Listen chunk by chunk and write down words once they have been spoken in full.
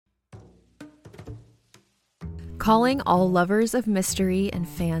Calling all lovers of mystery and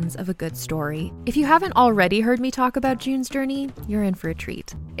fans of a good story. If you haven't already heard me talk about June's Journey, you're in for a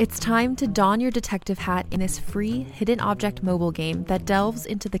treat. It's time to don your detective hat in this free hidden object mobile game that delves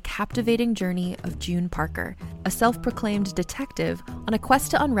into the captivating journey of June Parker, a self-proclaimed detective on a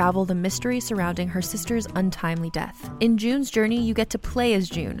quest to unravel the mystery surrounding her sister's untimely death. In June's Journey, you get to play as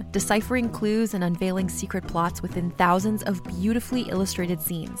June, deciphering clues and unveiling secret plots within thousands of beautifully illustrated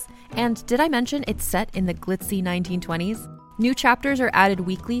scenes. And did I mention it's set in the glitzy 1920s? New chapters are added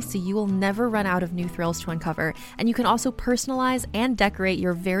weekly, so you will never run out of new thrills to uncover, and you can also personalize and decorate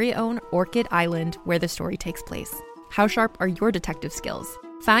your very own Orchid Island where the story takes place. How sharp are your detective skills?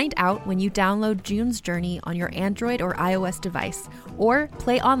 Find out when you download June's Journey on your Android or iOS device, or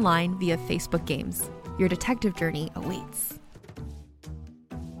play online via Facebook Games. Your detective journey awaits.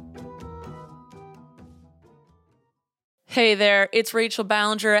 Hey there, it's Rachel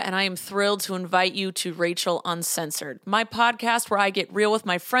Ballinger, and I am thrilled to invite you to Rachel Uncensored, my podcast where I get real with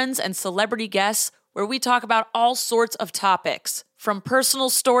my friends and celebrity guests, where we talk about all sorts of topics. From personal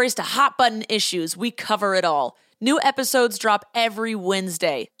stories to hot-button issues, we cover it all. New episodes drop every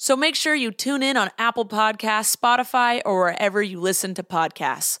Wednesday, so make sure you tune in on Apple Podcasts, Spotify, or wherever you listen to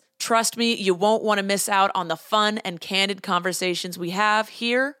podcasts. Trust me, you won't want to miss out on the fun and candid conversations we have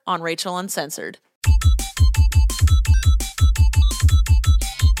here on Rachel Uncensored.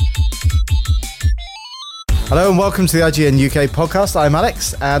 Hello and welcome to the IGN UK podcast. I'm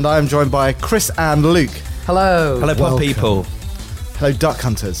Alex and I'm joined by Chris and Luke. Hello. Hello, pod people. Hello, Duck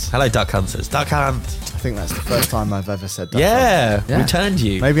Hunters. Hello, Duck Hunters. Duck Hunt. I think that's the first time I've ever said Duck Yeah, returned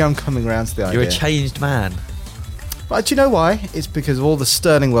you. Maybe I'm coming around to the idea. You're a changed man. But do you know why? It's because of all the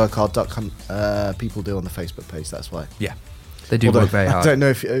sterling work our Duck Hunt people do on the Facebook page, that's why. Yeah. They do work very hard. I don't know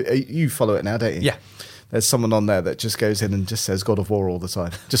if you follow it now, don't you? Yeah. There's someone on there that just goes in and just says God of War all the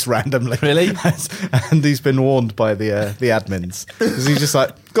time, just randomly. Really? And he's been warned by the admins. Because he's just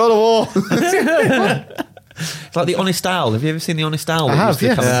like, God of War. It's like the Honest Owl. Have you ever seen the Honest Owl? I have,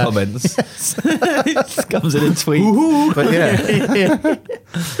 yes. Come in comments. It just comes in and tweets. But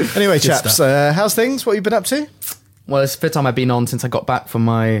yeah. Anyway, chaps, how's things? What have you been up to? Well, it's the fifth time I've been on since I got back from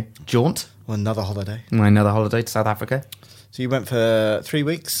my jaunt. Well, another holiday. Another holiday to South Africa. So you went for 3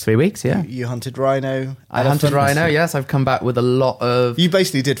 weeks? 3 weeks, yeah. You hunted rhino? I hunted rhino, yes. I've come back with a lot of... You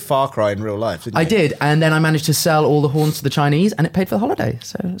basically did Far Cry in real life, didn't you? I did, and then I managed to sell all the horns to the Chinese, and it paid for the holiday,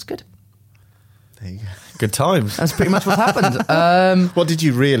 so it was good. There you go. Good times. That's pretty much what happened. What did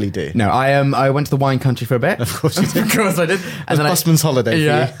you really do? No, I went to the wine country for a bit. Of course you did. Of course I did. And then busman's holiday for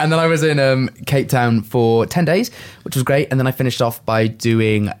you. And then I was in Cape Town for 10 days, which was great. And then I finished off by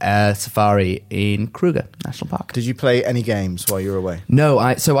doing a safari in Kruger National Park. Did you play any games while you were away? No,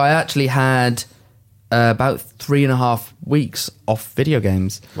 I actually had about 3.5 weeks off video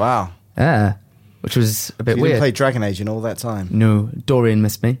games. Wow. Yeah, which was a bit You weird. didn't play Dragon Age in all that time? No, Dorian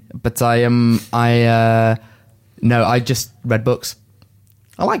missed me. But I just read books.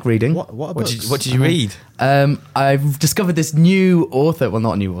 I like reading. What books? What did you read? I've discovered this new author. Well,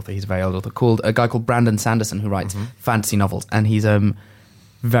 not a new author. He's a very old author. A guy called Brandon Sanderson, who writes fantasy novels, and he's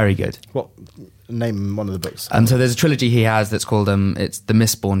very good. What? Name one of the books. So there's a trilogy he has that's called it's the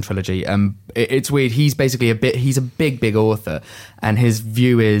Mistborn trilogy. It's weird. He's basically he's a big author, and his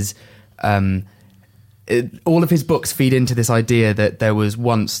view is. All of his books feed into this idea that there was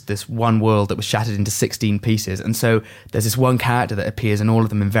once this one world that was shattered into 16 pieces. And so there's this one character that appears in all of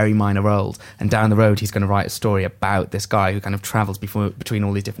them in very minor roles. And down the road, he's going to write a story about this guy who kind of travels between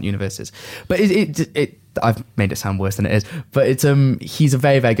all these different universes. But I've made it sound worse than it is. But he's a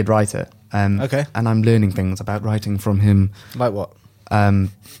very, very good writer. Okay. And I'm learning things about writing from him. Like what?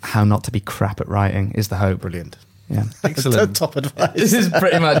 How not to be crap at writing is the hope. Brilliant. Yeah, Excellent. Top advice. This is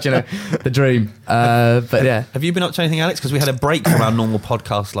pretty much, the dream. But yeah. Have you been up to anything, Alex? Because we had a break from our normal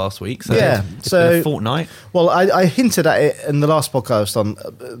podcast last week. So Yeah, it's been a fortnight. Well, I hinted at it in the last podcast on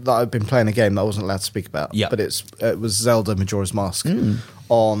that I've been playing a game that I wasn't allowed to speak about. Yeah. But it was Zelda Majora's Mask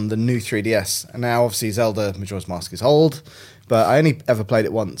on the new 3DS. And now, obviously, Zelda Majora's Mask is old, but I only ever played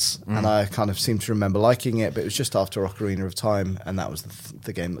it once, and I kind of seem to remember liking it, but it was just after Ocarina of Time, and that was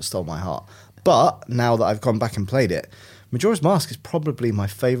the game that stole my heart. But now that I've gone back and played it, Majora's Mask is probably my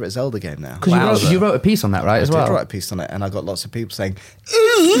favourite Zelda game now. Because you wrote a piece on that, right, as well? I did write a piece on it, and I got lots of people saying,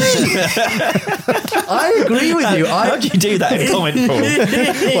 I agree with you. How do you do that in comment form?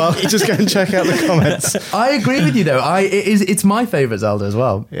 well, just go and check out the comments. I agree with you, though. It's my favourite Zelda as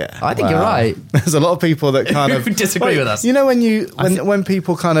well. Yeah, I think you're right. There's a lot of people that kind of disagree with us. You know, when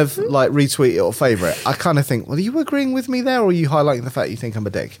people kind of like retweet it or favourite, I kind of think, well, are you agreeing with me there, or are you highlighting the fact you think I'm a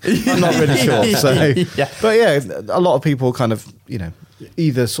dick? I'm not really sure. So, Yeah. But yeah, a lot of people people kind of,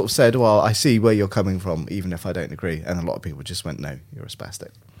 either sort of said, well, I see where you're coming from, even if I don't agree. And a lot of people just went, no, you're a spastic.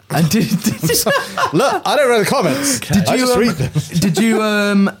 And Look, I don't read the comments. Did I you just read them. Did you?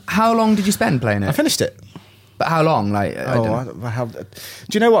 How long did you spend playing it? I finished it. But how long? Like, Do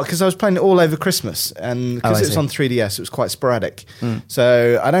you know what? Because I was playing it all over Christmas, and because it was on 3DS, it was quite sporadic.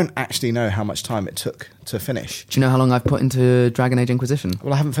 So I don't actually know how much time it took to finish. Do you know how long I've put into Dragon Age Inquisition?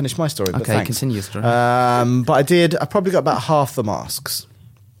 Well, I haven't finished my story. But Okay, thanks. continue your story. But I did. I probably got about half the masks.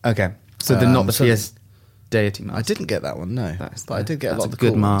 Okay, so they're not the so- fierce deity mask. I didn't get that one, no. But I did get a lot of the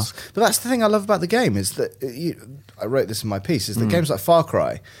good cool mask. ones. But that's the thing I love about the game is that I wrote this in my piece. Is that games like Far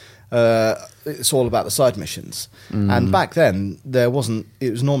Cry. It's all about the side missions, and back then there wasn't.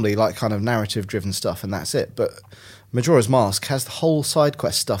 It was normally like kind of narrative-driven stuff, and that's it. But Majora's Mask has the whole side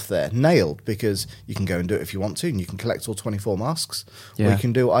quest stuff there nailed because you can go and do it if you want to, and you can collect all 24 masks, or you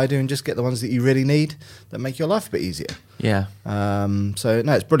can do what I do and just get the ones that you really need that make your life a bit easier. Yeah. So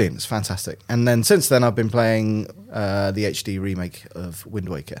no, it's brilliant. It's fantastic. And then since then, I've been playing the HD remake of Wind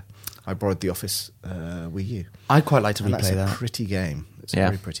Waker. I borrowed the Office Wii U. I'd quite like to And replay that's a that. pretty game. It's a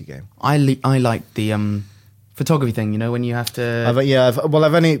very pretty game. I like the photography thing. When you have to. I've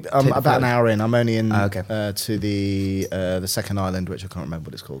only Take about an photos. hour in. I'm only in Okay. to the second island, which I can't remember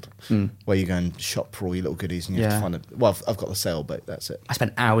what it's called, where you go and shop for all your little goodies, and you have to find I've got the sailboat. That's it. I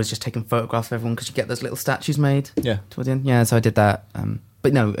spent hours just taking photographs of everyone because you get those little statues made. Yeah. Towards the end. Yeah, so I did that.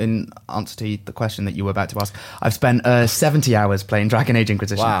 But no, in answer to the question that you were about to ask, I've spent 70 hours playing Dragon Age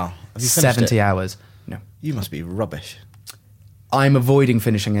Inquisition. Wow. Have you finished 70 it? hours. No. You must be rubbish. I'm avoiding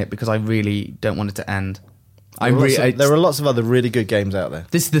finishing it because I really don't want it to end. There are lots of other really good games out there.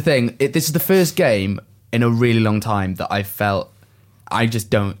 This is the thing. This is the first game in a really long time that I felt I just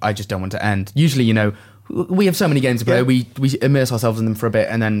don't want to end. Usually, we have so many games to play. Yeah. We immerse ourselves in them for a bit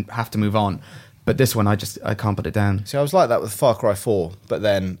and then have to move on. But this one, I can't put it down. See, I was like that with Far Cry 4, but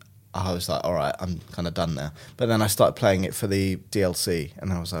then I was like, all right, I'm kind of done now. But then I started playing it for the DLC,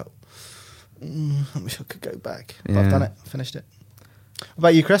 and I was like, I wish I could go back. But I've done it, finished it. What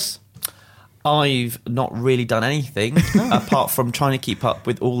about you, Chris? I've not really done anything apart from trying to keep up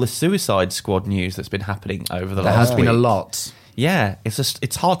with all the Suicide Squad news that's been happening over the There last has been a week. lot. Yeah,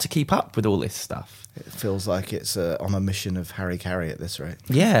 it's hard to keep up with all this stuff. It feels like it's on a mission of Harry Carey at this rate.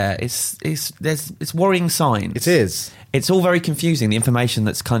 Yeah, it's worrying signs. It is. It's all very confusing, the information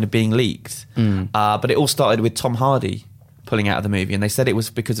that's kind of being leaked. But it all started with Tom Hardy pulling out of the movie, and they said it was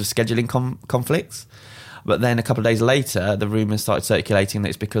because of scheduling conflicts. But then a couple of days later, the rumours started circulating that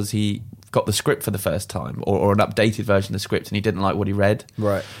it's because he got the script for the first time, or an updated version of the script, and he didn't like what he read.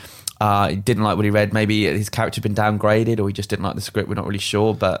 Right. He didn't like what he read. Maybe his character had been downgraded, or he just didn't like the script. We're not really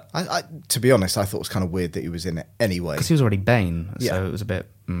sure, but I to be honest, I thought it was kind of weird that he was in it anyway. Because he was already Bane, so Yeah. it was a bit...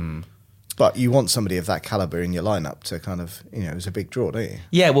 But you want somebody of that caliber in your lineup to kind of, it was a big draw, don't you?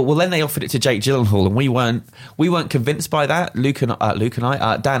 yeah. Well, then they offered it to Jake Gyllenhaal, and we weren't convinced by that.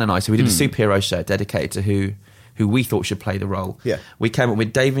 Dan and I. So we did a superhero show dedicated to who we thought should play the role. Yeah. We came up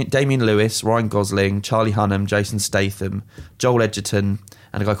with Damian Lewis, Ryan Gosling, Charlie Hunnam, Jason Statham, Joel Edgerton,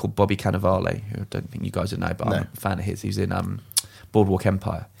 and a guy called Bobby Cannavale, who I don't think you guys would know, but I'm a fan of his. He's in Boardwalk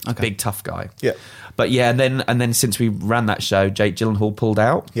Empire. Okay. Big tough guy. Yeah. But yeah, and then since we ran that show, Jake Gyllenhaal pulled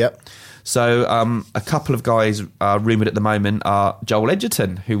out. Yep. So a couple of guys rumoured at the moment are Joel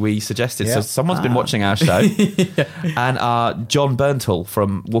Edgerton, who we suggested. Yeah. So someone's been watching our show. And John Bernthal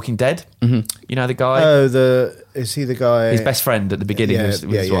from Walking Dead. Mm-hmm. You know the guy? Is he the guy? His best friend at the beginning. Yeah, was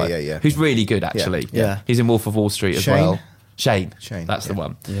his wife, yeah. Who's really good, actually. Yeah. He's in Wolf of Wall Street as Shane? well. Shane. That's the yeah.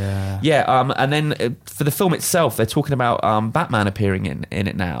 one. Yeah. Yeah, and then for the film itself, they're talking about Batman appearing in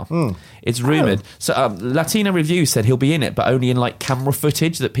it now. It's rumoured. So Latino Review said he'll be in it, but only in like camera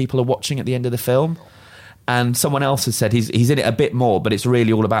footage that people are watching at the end of the film. And someone else has said he's in it a bit more, but it's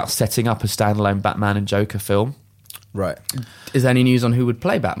really all about setting up a standalone Batman and Joker film. Right. Is there any news on who would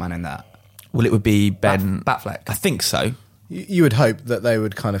play Batman in that? Well, it would be Ben Batfleck. I think so. You would hope that they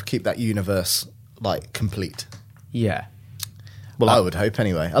would kind of keep that universe like complete. Yeah. Well, I would hope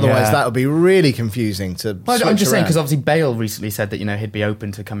anyway. Otherwise, Yeah. that would be really confusing to. Well, I'm just saying, because around. obviously Bale recently said that, he'd be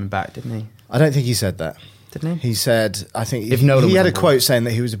open to coming back, didn't he? I don't think he said that. Didn't he? He said, I think If Nolan he was had a on board. quote saying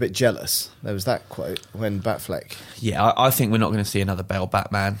that he was a bit jealous. There was that quote when Batfleck. Yeah, I think we're not going to see another Bale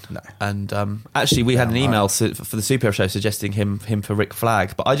Batman. No. And actually, we had an email for the superhero show suggesting him for Rick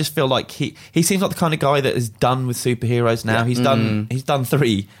Flag. But I just feel like he seems like the kind of guy that is done with superheroes now. Yeah. He's done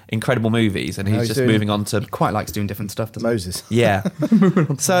 3 incredible movies, and Now he's he's just doing- moving on to Quite likes doing different stuff, doesn't he? Moses. yeah.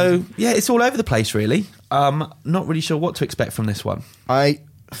 So yeah, it's all over the place really. Not really sure what to expect from this one.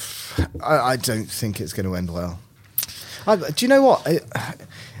 I don't think it's going to end well. Do you know what?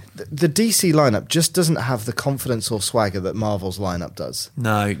 the DC lineup just doesn't have the confidence or swagger that Marvel's lineup does.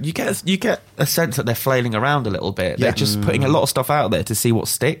 No, you get a sense that they're flailing around a little bit. Yeah. They're just putting a lot of stuff out there to see what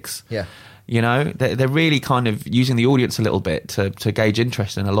sticks. Yeah. You know, they're really kind of using the audience a little bit to gauge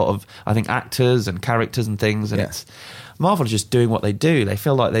interest in a lot of, I think, actors and characters and things. And it's Marvel is just doing what they do. They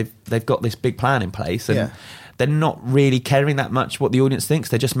feel like they've got this big plan in place, and they're not really caring that much what the audience thinks.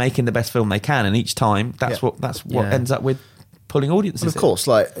 They're just making the best film they can, and each time that's what ends up with pulling audiences. And of course,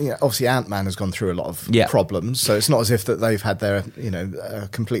 obviously Ant-Man has gone through a lot of problems, so it's not as if that they've had their a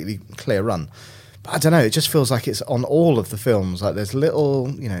completely clear run. But I don't know, it just feels like it's on all of the films, like there's little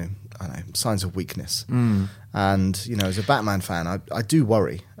I don't know, signs of weakness. And as a Batman fan, I do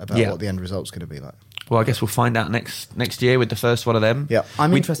worry about what the end result's going to be like. Well, I guess we'll find out next year with the first one of them. Yeah,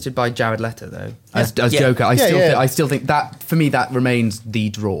 I'm interested by Jared Leto though as Joker. I still think that for me that remains the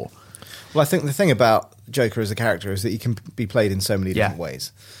draw. Well, I think the thing about Joker as a character is that he can be played in so many different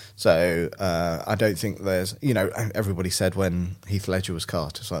ways. So I don't think there's, everybody said when Heath Ledger was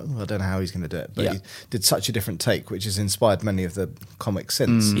cast, it's like, I don't know how he's going to do it. But he did such a different take, which has inspired many of the comics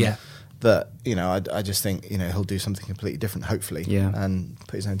since. That, I just think, he'll do something completely different, hopefully, and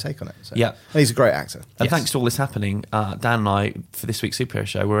put his own take on it. So, and he's a great actor. And thanks to all this happening, Dan and I, for this week's superhero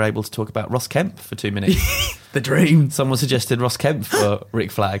show, were able to talk about Ross Kemp for 2 minutes. The dream. Someone suggested Ross Kemp for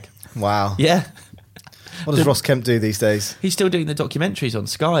Rick Flag. Wow. Yeah. What does Ross Kemp do these days? He's still doing the documentaries on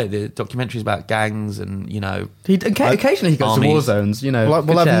Sky, the documentaries about gangs and, occasionally he goes to war zones,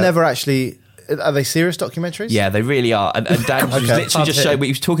 Well, I've never actually... Are they serious documentaries? Yeah, they really are. And Dan was literally just showing... He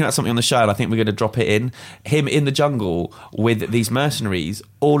was talking about something on the show, and I think we're going to drop it in. Him in the jungle with these mercenaries,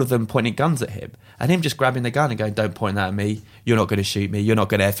 all of them pointing guns at him. And him just grabbing the gun and going, don't point that at me. You're not going to shoot me. You're not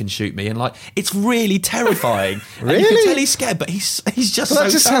going to effing shoot me. And it's really terrifying. Really? And you can tell he's scared, but he's just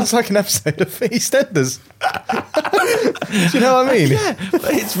that just sounds like an episode of EastEnders. Do you know what I mean? Yeah,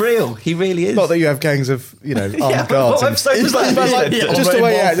 but it's real. He really is. Not that you have gangs of, armed guards. Just the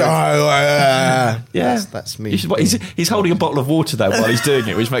way he acts. That's me. He's holding a bottle of water though while he's doing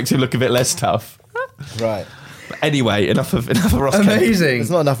it, which makes him look a bit less tough. Right. But anyway, enough of Ross Kemp. Amazing. There's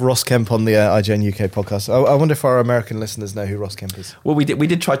not enough Ross Kemp on the IGN UK podcast. I wonder if our American listeners know who Ross Kemp is. Well, we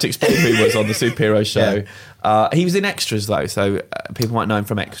did try to explain who he was on the superhero show. He was in Extras though, so people might know him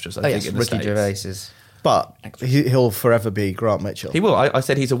from Extras. I think in the Ricky States. Gervais's. But he'll forever be Grant Mitchell. He will. I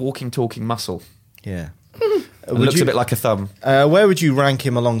said he's a walking, talking muscle. Yeah. Looks a bit like a thumb. Where would you rank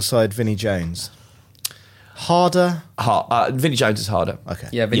him alongside Vinnie Jones? Harder? Vinnie Jones is harder. Okay.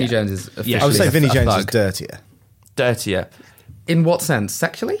 Yeah, Vinnie Jones is officially I would say Vinnie Jones is thug. dirtier. Dirtier. In what sense?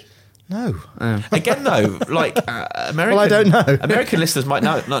 Sexually? No. Again, though, American... Well, I don't know. American listeners might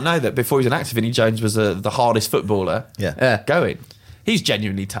not know that before he was an actor, Vinnie Jones was the hardest footballer going. He's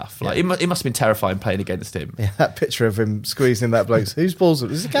genuinely tough. It must have been terrifying playing against him. Yeah, that picture of him squeezing that bloke's... Whose balls?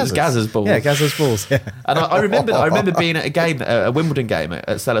 Is it Gazza's? It was Gazza's balls. Yeah, Gazza's balls, yeah. And I remember being at a Wimbledon game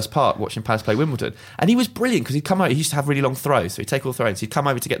at Sellers Park, watching Palace play Wimbledon, and he was brilliant because he'd come over. He used to have really long throws, so he'd take all the throws. He'd come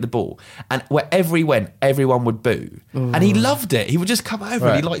over to get the ball, and wherever he went, everyone would boo, and he loved it. He would just come over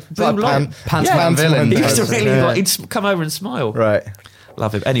and he'd boo long. Pantomime villain. He used to really he'd come over and smile. Right.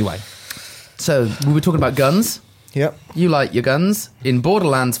 Love him. Anyway, so we were talking about guns. Yep. You like your guns. In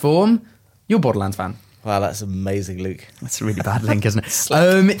Borderlands form, you're a Borderlands fan. Wow, that's amazing, Luke. That's a really bad link, isn't it?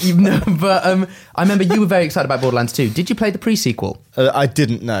 I remember you were very excited about Borderlands 2. Did you play the pre-sequel? I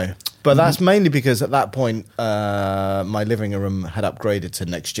didn't know. But that's mainly because at that point, my living room had upgraded to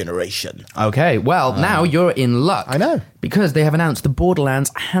next generation. Okay, well, now you're in luck. I know. Because they have announced the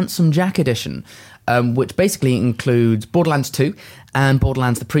Borderlands Handsome Jack Edition, which basically includes Borderlands 2 and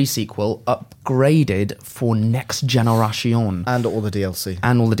Borderlands the pre-sequel upgraded for next generation. And all the DLC.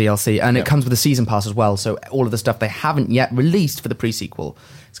 And it comes with a season pass as well, so all of the stuff they haven't yet released for the pre-sequel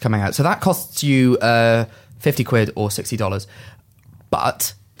is coming out. So that costs you 50 quid or $60.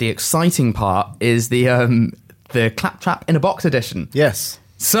 But the exciting part is the Claptrap in a Box edition. Yes.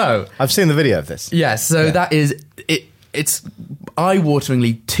 So I've seen the video of this. Yes, that is it. It's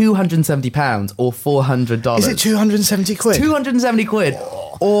eye-wateringly £270 or $400. Is it 270 quid? 270 quid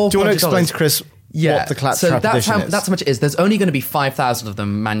or Do you want to explain to Chris what the Claptrap edition is? That's how much it is. There's only going to be 5,000 of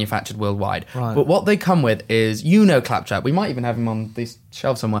them manufactured worldwide. Right. But what they come with is, Claptrap. We might even have him on this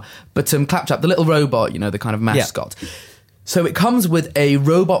shelf somewhere. But Claptrap, the little robot, the kind of mascot. Yeah. So it comes with a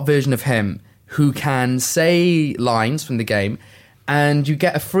robot version of him who can say lines from the game, and you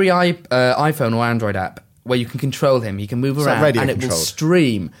get a free iPhone or Android app where you can control him. He can move around, and it will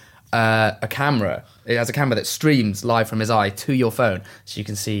stream a camera. It has a camera that streams live from his eye to your phone, so you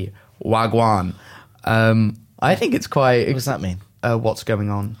can see Wagwan. I think it's quite... What does that mean? What's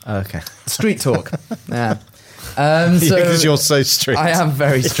going on. Oh, okay. Street talk. Yeah. Because you're so street. I am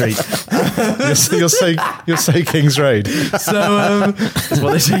very street. you're so Kings Road. So that's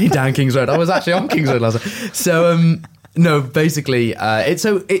what they say down Kings Road. I was actually on Kings Road last night. So no, basically,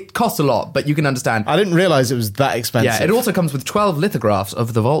 it costs a lot, but you can understand. I didn't realise it was that expensive. Yeah, it also comes with 12 lithographs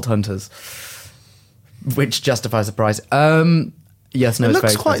of the Vault Hunters, which justifies the price. Yes, no, it it's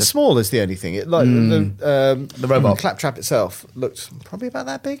looks very quite expensive. small as the only thing. It the robot. Claptrap itself looked probably about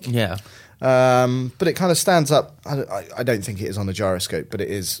that big. Yeah. But it kind of stands up. I don't think it is on a gyroscope, but it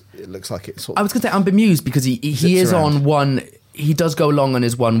is. It looks like it sort of. I was going to say I'm bemused because he is around. on one. He does go along on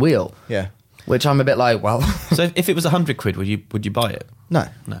his one wheel. Yeah. Which I'm a bit like, well. So if it was £100, would you buy it? No.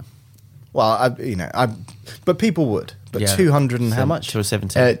 Well, but people would. But Yeah. 200 and how much?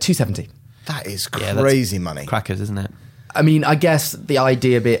 270. 270. That is Yeah, crazy money. Crackers, isn't it? I mean, I guess the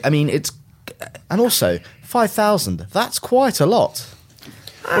idea bit. I mean, it's And also 5,000. That's quite a lot.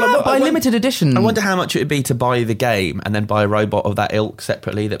 by limited edition. I wonder how much it would be to buy the game and then buy a robot of that ilk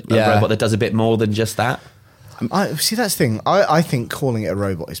separately. A robot that does a bit more than just that. See, that's the thing. I think calling it a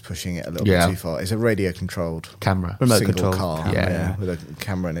robot is pushing it a little Yeah. bit too far. It's a radio-controlled Camera. Remote single control. car, Yeah. with a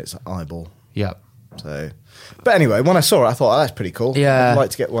camera in its eyeball. Yeah. So, but anyway, when I saw it, I thought, that's pretty cool. Yeah. I'd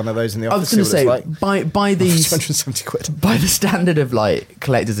like to get one of those in the I office. was going to say, see what it's like. by these 270 quid. by the standard of like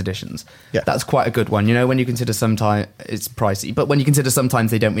collector's editions, Yeah. that's quite a good one. You know, when you consider sometimes it's pricey, but when you consider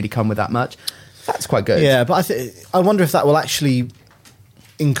sometimes they don't really come with that much, that's quite good. Yeah, but I wonder if that will actually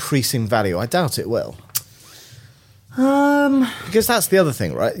increase in value. I doubt it will. Because that's the other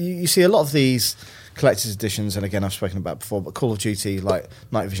thing, right? You see a lot of these collector's editions, and again, I've spoken about before, but Call of Duty, like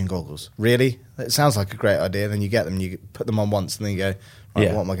night vision goggles. Really? It sounds like a great idea. Then you get them, you put them on once, and then you go, right,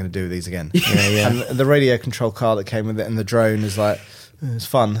 Yeah. what am I going to do with these again? Yeah. And the radio control car that came with it and the drone is like, it's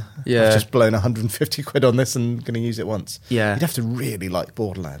fun. Yeah. I've just blown 150 quid on this and going to use it once. Yeah. You'd have to really like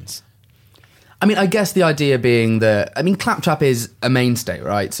Borderlands. I mean, I guess the idea being that Claptrap is a mainstay,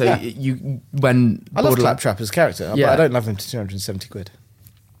 right? So Yeah. when I love Borderlands- Claptrap as a character, Yeah. but I don't love him to 270 quid.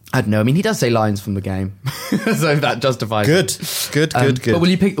 I don't know. I mean, he does say lines from the game, so that justifies it. Good. But will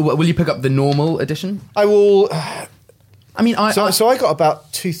you pick up the normal edition? I will. I mean, So I got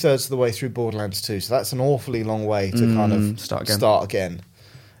about 2/3 of the way through Borderlands 2, so that's an awfully long way to kind of start again.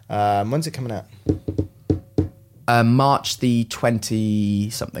 When's it coming out? March the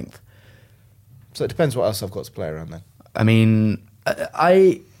 20-something. So it depends what else I've got to play around then. I mean,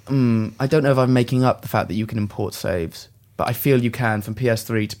 I don't know if I'm making up the fact that you can import saves, but I feel you can from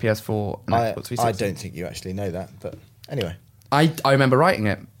PS3 to PS4 and Xbox 360. I don't think you actually know that, but anyway. I remember writing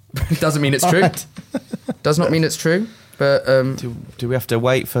it. Doesn't mean it's true. Does not mean it's true. But Do we have to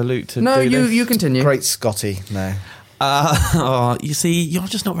wait for Luke to no, do this? you continue. Great Scotty, no. You see, you're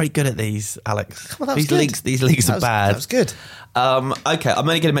just not very good at these, Alex. Well, that was These leaks are bad. That was good. Okay, I'm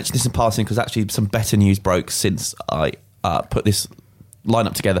only going to mention this in passing because actually some better news broke since I put this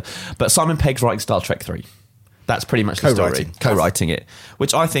lineup together. But Simon Pegg's writing Star Trek 3. That's pretty much the story. Co-writing it,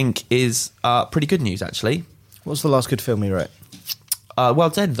 which I think is pretty good news, actually. What was the last good film you wrote?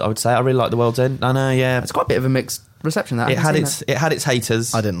 World's End, I would say. I really like The World's End. I know, yeah. It's quite a bit of a mixed reception. That It had its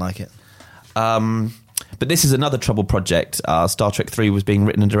haters. I didn't like it. But this is another troubled project. Star Trek 3 was being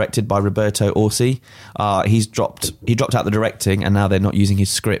written and directed by Roberto Orci. He dropped out the directing, and now they're not using his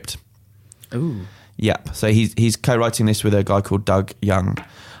script. Ooh. Yep. So he's co-writing this with a guy called Doug Young,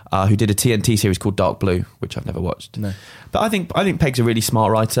 who did a TNT series called Dark Blue, which I've never watched. No. But I think Pegg's a really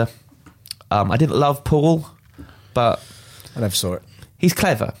smart writer. I didn't love Paul, but I never saw it. he's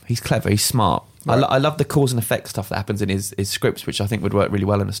clever. He's smart. Right. I love the cause and effect stuff that happens in his scripts, which I think would work really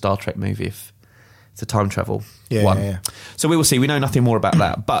well in a Star Trek movie if it's a time travel one. Yeah. So we will see. We know nothing more about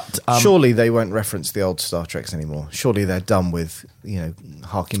that. But Surely they won't reference the old Star Treks anymore. Surely they're done with,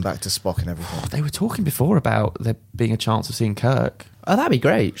 harking back to Spock and everything. they were talking before about there being a chance of seeing Kirk. Oh, that'd be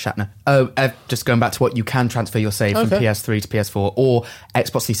great, Shatner. Just going back to what you can transfer your save from Okay. PS3 to PS4 or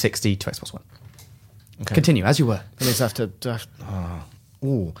Xbox 360 to Xbox One. Okay. Continue, as you were. It is after.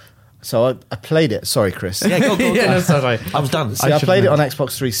 Ooh. So I played it. Sorry, Chris. Yeah, go. Yeah, no, sorry. I was done. See, I should played it know. on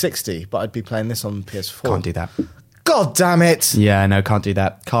Xbox 360, but I'd be playing this on PS4. Can't do that. God damn it! Yeah, no, can't do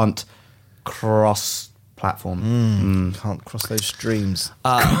that. Can't cross-platform. Can't cross those streams.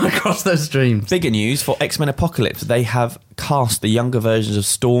 Across those streams. Bigger news for X-Men Apocalypse. They have cast the younger versions of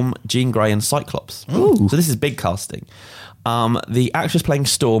Storm, Jean Grey and Cyclops. Ooh. So this is big casting. The actress playing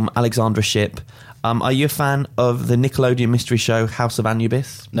Storm, Alexandra Shipp. Are you a fan of the Nickelodeon mystery show House of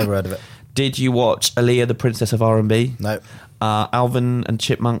Anubis? Never heard of it. Did you watch Aaliyah, the Princess of R&B? No. Alvin and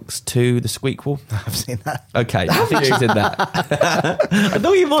Chipmunks 2, The Squeakquel. I've seen that. Okay, I think she's in that. I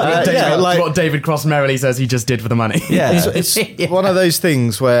thought you might. What David Cross merrily says he just did for the money. Yeah. It's one of those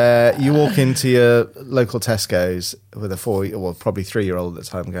things where you walk into your local Tesco's with a probably 3-year-old at the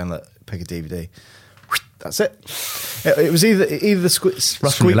time going, look, pick a DVD. That's it. It was either the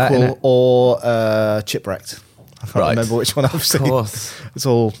Squeakquel or Chipwrecked. I can't remember which one I've seen. It's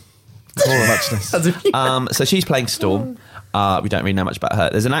all muchness. So she's playing Storm. We don't really know much about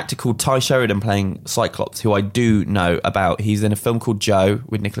her. There's an actor called Ty Sheridan playing Cyclops, who I do know about. He's in a film called Joe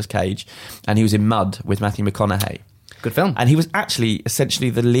with Nicolas Cage, and he was in Mud with Matthew McConaughey. Good film. And he was actually essentially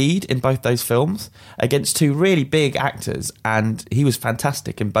the lead in both those films against 2 really big actors, and he was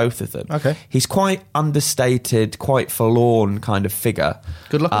fantastic in both of them. Okay. He's quite understated, quite forlorn kind of figure.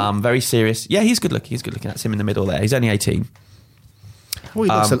 Good looking. Very serious. Yeah, he's good looking. That's him in the middle there. He's only 18. Well,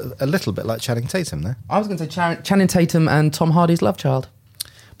 he looks a little bit like Channing Tatum there. I was going to say Channing Tatum and Tom Hardy's love child.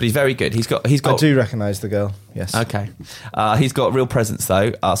 But he's very good. He's got. I do recognise the girl. Yes. Okay. He's got real presence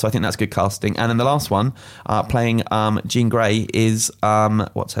though, so I think that's good casting. And then the last one, playing Jean Grey, is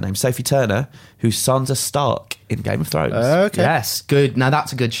what's her name? Sophie Turner, whose Sansa Stark in Game of Thrones. Okay. Yes, good. Now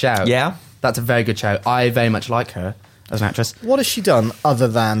that's a good shout. Yeah, that's a very good shout. I very much like her as an actress. What has she done other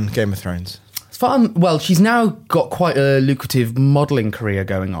than Game of Thrones? As far well, she's now got quite a lucrative modelling career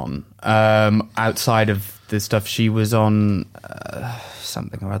going on outside of the stuff she was on.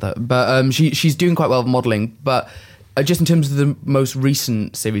 Something or other, but she's doing quite well with modelling. But just in terms of the most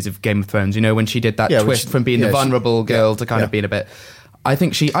recent series of Game of Thrones, you know, when she did that twist from being the vulnerable girl to kind of being a bit, I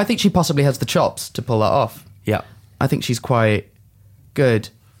think she possibly has the chops to pull that off. Yeah, I think she's quite good,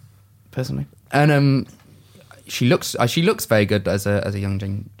 personally, and she looks very good as a young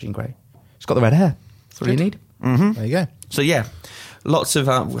Jean Grey. She's got the red hair. That's all you need. Mm-hmm. There you go. So yeah. Lots of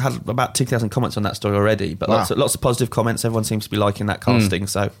we had about 2,000 comments on that story already, but lots of positive comments. Everyone seems to be liking that casting.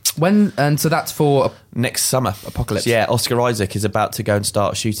 So so that's for next summer. Apocalypse. Yeah, Oscar Isaac is about to go and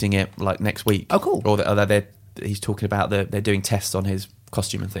start shooting it like next week. Oh, cool. Or he's talking about they're doing tests on his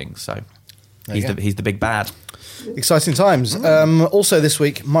costume and things. So he's the big bad. Exciting times. Also this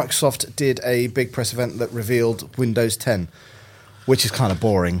week, Microsoft did a big press event that revealed Windows 10. Which is kind of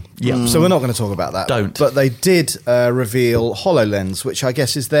boring. Yeah. So we're not going to talk about that. Don't. But they did reveal HoloLens, which I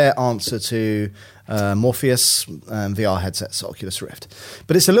guess is their answer to Morpheus VR headsets, Oculus Rift.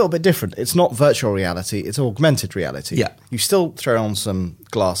 But it's a little bit different. It's not virtual reality, it's augmented reality. Yeah. You still throw on some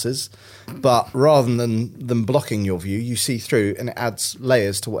glasses, but rather than them blocking your view, you see through and it adds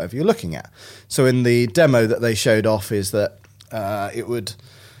layers to whatever you're looking at. So in the demo that they showed off is that it would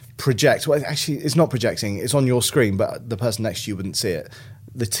project, well, actually it's not projecting, it's on your screen, but the person next to you wouldn't see it.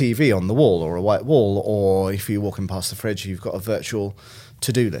 The TV on the wall or a white wall, or if you're walking past the fridge, you've got a virtual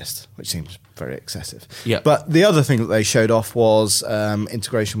to-do list, which seems very excessive. Yeah. But the other thing that they showed off was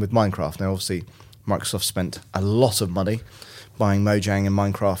integration with Minecraft. Now, obviously, Microsoft spent a lot of money buying Mojang and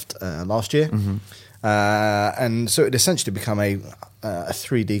Minecraft last year. Mm-hmm. And so it essentially become a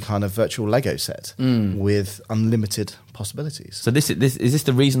 3D kind of virtual Lego set with unlimited possibilities. So is this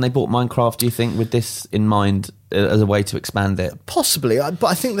the reason they bought Minecraft, do you think, with this in mind as a way to expand it? Possibly, but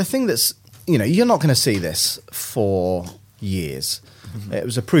I think the thing that's, you're not going to see this for years. Mm-hmm. It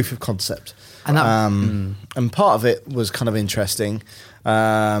was a proof of concept. And part of it was kind of interesting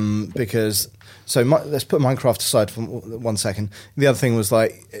because... So let's put Minecraft aside for 1 second. The other thing was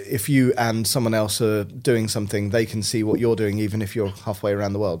like, if you and someone else are doing something, they can see what you're doing, even if you're halfway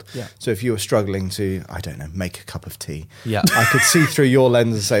around the world. Yeah. So if you were struggling to, I don't know, make a cup of tea, yeah, I could see through your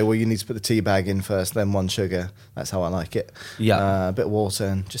lens and say, well, you need to put the tea bag in first, then 1 sugar. That's how I like it. Yeah, a bit of water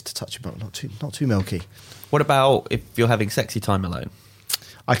and just a touch of milk, not too milky. What about if you're having sexy time alone?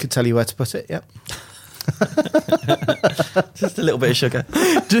 I could tell you where to put it. Yep. Just a little bit of sugar.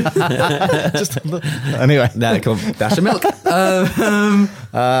 Anyway, no, come on. Dash of milk.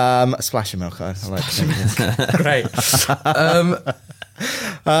 A splash of milk. I like to think. Great.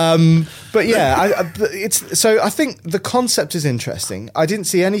 But yeah, I think the concept is interesting. I didn't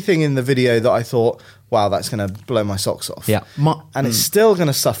see anything in the video that I thought, wow, that's going to blow my socks off. Yeah, and it's still going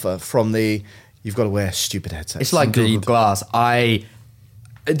to suffer from you've got to wear stupid headsets. It's like Google Glass.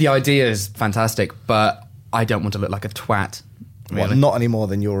 The idea is fantastic, but I don't want to look like a twat. Really. Well, not any more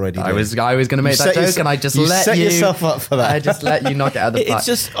than you already do. I was going to make that joke, and I just let you yourself up for that. I just let you knock it out of the park. It's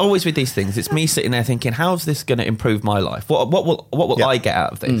just always with these things. It's me sitting there thinking, how is this going to improve my life? What will I get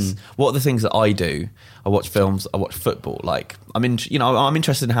out of this? What are the things that I do? I watch films. I watch football. Like I'm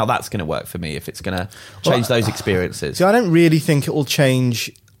interested in how that's going to work for me. If it's going to change those experiences. See, I don't really think it will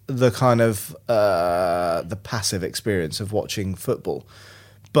change the kind of the passive experience of watching football.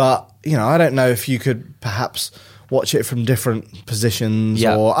 But, I don't know if you could perhaps watch it from different positions.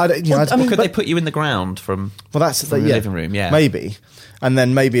 Yeah. Or could they put you in the ground from the living room? Yeah, maybe. And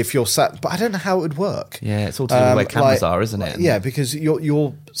then maybe if you're sat, but I don't know how it would work. Yeah, it's all to do with where cameras are, isn't it? Yeah, because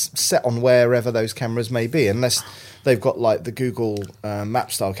you're set on wherever those cameras may be, unless they've got like the Google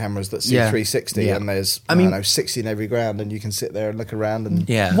map style cameras that see 360, and there's 60 in every ground, and you can sit there and look around and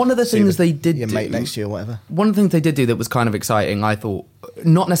One of the things they did your do, mate next to you or whatever. One of the things they did do that was kind of exciting, I thought,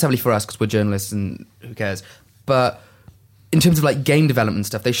 not necessarily for us because we're journalists and who cares, but in terms of like game development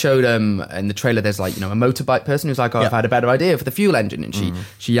stuff, they showed in the trailer there's like, a motorbike person who's like, I've had a better idea for the fuel engine, and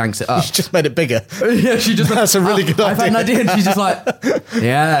she yanks it up. She just made it bigger. Yeah, she just that's a really good idea. I've had an idea, and she's just like,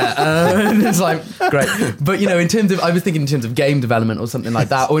 and it's like great. But in terms of, I was thinking in terms of game development or something like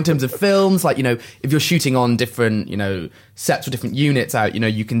that, or in terms of films, like if you're shooting on different sets or different units out,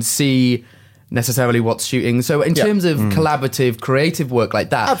 you can see necessarily what's shooting. So in terms of collaborative, creative work like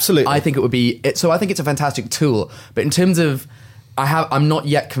that, absolutely, I think it would be. So I think it's a fantastic tool. But in terms of, I'm not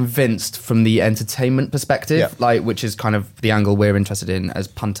yet convinced from the entertainment perspective, which is kind of the angle we're interested in as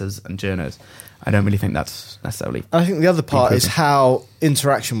punters and journers. I don't really think that's necessarily. I think the other part is how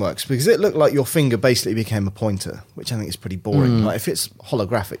interaction works, because it looked like your finger basically became a pointer, which I think is pretty boring. Like if it's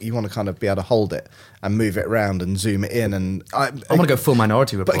holographic, you want to kind of be able to hold it and move it around and zoom it in. And I want to go full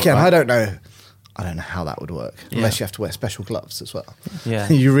Minority Report. But again, I don't know how that would work, unless you have to wear special gloves as well. Yeah.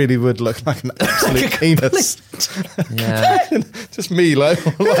 You really would look like an absolute penis. Yeah. Just me, like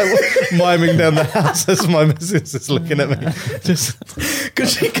miming down the house as my missus is looking at me. Just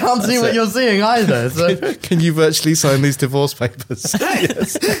because she can't see what you're seeing either. So. Can you virtually sign these divorce papers?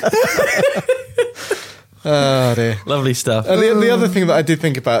 Yes. Oh dear. Lovely stuff. And the other thing that I did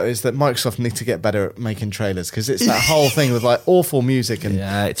think about is that Microsoft need to get better at making trailers, because it's that whole thing with like awful music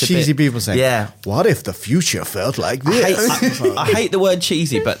and cheesy people saying, what if the future felt like this? I hate the word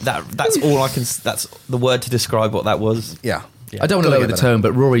cheesy, but that's all I can. That's the word to describe what that was. Yeah. I don't want to lower the tone,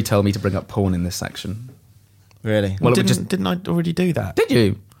 but Rory told me to bring up porn in this section. Really? Well, didn't I already do that? Did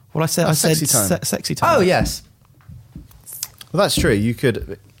you? Well, I said sexy time. Sexy time. Oh yes. Well, that's true. You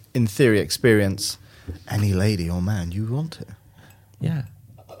could, in theory, experience any lady or man you want to. Yeah.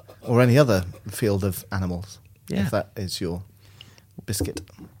 Or any other field of animals. Yeah. If that is your biscuit.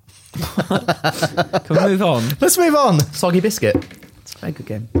 Can we move on? Let's move on. Soggy Biscuit. It's a very good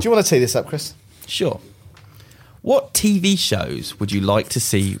game. Do you want to tee this up, Chris? Sure. What TV shows would you like to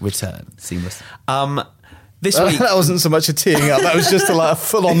see return? Seamless. This week... That wasn't so much a teeing up. That was just a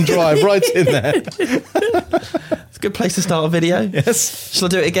full-on drive right in there. It's a good place to start a video. Yes. Shall I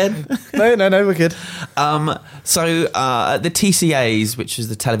do it again? No, we're good. So the TCAs, which is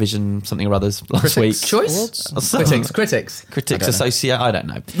the television something or others last week. Choice? Critics Associate. I don't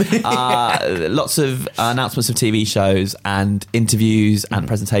know. Lots of announcements of TV shows and interviews and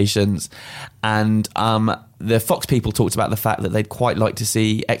presentations. And the Fox people talked about the fact that they'd quite like to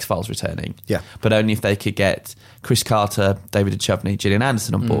see X-Files returning. Yeah. But only if they could get Chris Carter, David Duchovny, Gillian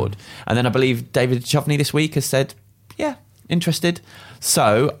Anderson on board. And then I believe David Duchovny this week has said, yeah, interested.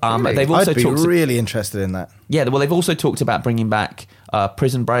 So they've also I'd be talked... really interested in that. Yeah, well, they've also talked about bringing back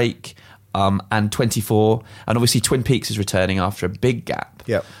Prison Break and 24. And obviously Twin Peaks is returning after a big gap.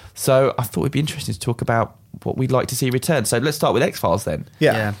 Yep. So I thought it'd be interesting to talk about what we'd like to see return. So let's start with X-Files then.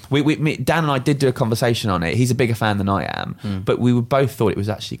 Yeah. Dan and I did do a conversation on it. He's a bigger fan than I am, but we both thought it was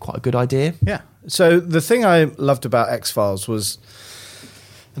actually quite a good idea. Yeah. So the thing I loved about X-Files was,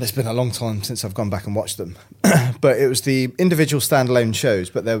 and it's been a long time since I've gone back and watched them, but it was the individual standalone shows,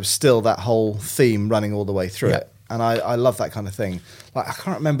 but there was still that whole theme running all the way through it. And I love that kind of thing. Like, I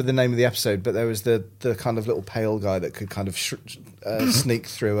can't remember the name of the episode, but there was the kind of little pale guy that could kind of sneak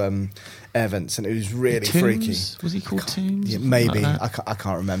through air vents, and it was really freaky. Was he called Tooms? Yeah, maybe. I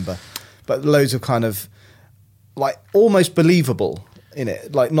can't remember. But loads of kind of, like, almost believable in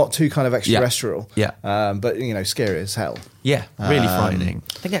it. Like, not too kind of extraterrestrial. Yeah. But, scary as hell. Yeah, really frightening.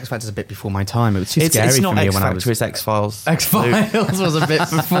 I think X Factor's a bit before my time. It was too It's scary not for me X when I Factor, was. it's X-Files. X-Files was a bit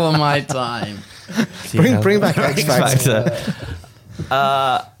before my time. Bring back X Factor.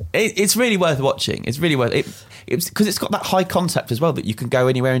 It's really worth watching. It's really worth it. It's because it's got that high concept as well that you can go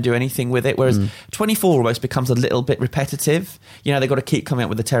anywhere and do anything with it. Whereas 24 almost becomes a little bit repetitive. They've got to keep coming up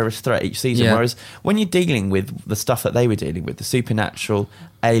with a terrorist threat each season. Yeah. Whereas when you're dealing with the stuff that they were dealing with, the supernatural,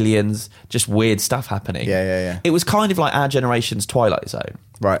 aliens, just weird stuff happening. Yeah. It was kind of like our generation's Twilight Zone.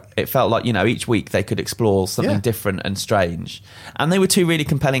 Right. It felt like, each week they could explore something different and strange. And they were two really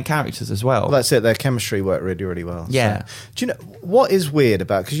compelling characters as well. Well, that's it. Their chemistry worked really, really well. Yeah. So, do you know what is weird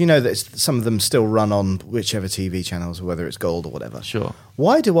about? Because that some of them still run on whichever TV channels, whether it's Gold or whatever. Sure.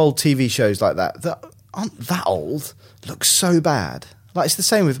 Why do old TV shows like that aren't that old look so bad? Like, it's the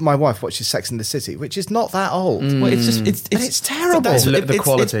same with my wife watches Sex and the City, which is not that old. Well, it's terrible. The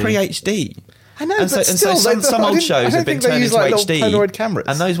quality. It's pre-HD. I know, And but so still, some old shows have been turned into HD, Polaroid cameras,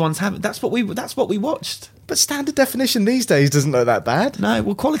 and those ones haven't. That's what we watched. But standard definition these days doesn't look that bad. No,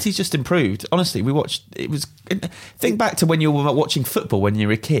 well, quality's just improved. Honestly, we watched. It was. Think back to when you were watching football when you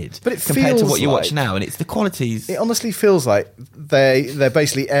were a kid, but it compared to feels what you watch like- now, and it's the qualities. It honestly feels like they're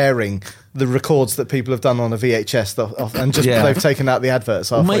basically airing the records that people have done on a VHS and just they've taken out the adverts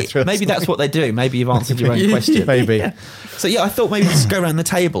halfway through. Maybe that's what they do. Maybe you've answered your own question. Maybe. Yeah. So I thought maybe let's go around the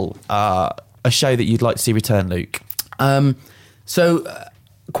table. A show that you'd like to see return, Luke.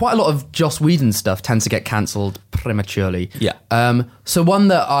 Quite a lot of Joss Whedon stuff tends to get cancelled prematurely. Yeah. So one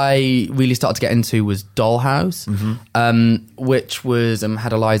that I really started to get into was Dollhouse, which was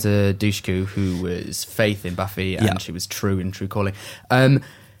had Eliza Dushku, who was Faith in Buffy, and she was True in True Calling.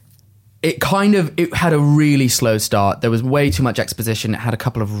 It had a really slow start. There was way too much exposition. It had a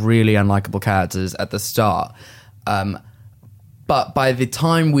couple of really unlikable characters at the start. But by the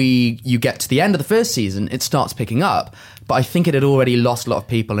time you get to the end of the first season, it starts picking up. But I think it had already lost a lot of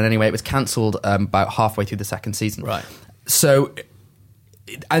people. And anyway, it was cancelled about halfway through the second season. Right. So,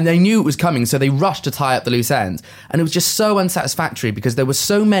 and they knew it was coming, so they rushed to tie up the loose ends. And it was just so unsatisfactory because there were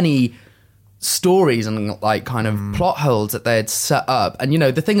so many stories and kind of plot holes that they had set up. And,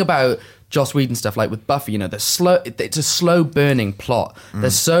 the thing about Joss Whedon stuff, like with Buffy, it's a slow burning plot.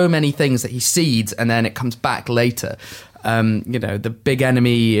 There's so many things that he seeds and then it comes back later. The big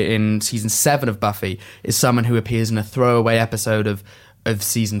enemy in season 7 of Buffy is someone who appears in a throwaway episode of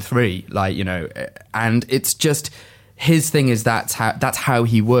season 3, and it's just his thing is that's how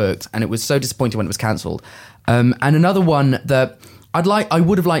he worked, and it was so disappointing when it was cancelled. And another one that I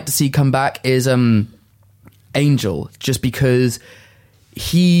would have liked to see come back is Angel, just because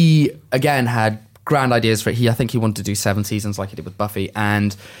he again had grand ideas for it. I think he wanted to do 7 seasons like he did with Buffy,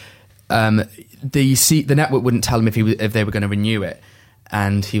 and the network wouldn't tell him if they were going to renew it,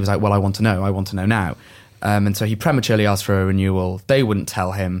 and he was like, well, I want to know now, and so he prematurely asked for a renewal. They wouldn't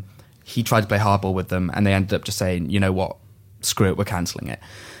tell him. He tried to play hardball with them, and they ended up just saying, you know what, screw it, we're cancelling it.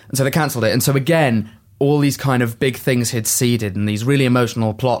 And so they cancelled it. And so again, all these kind of big things he'd seeded and these really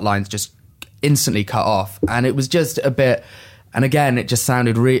emotional plot lines just instantly cut off, and it was just a bit, and again, it just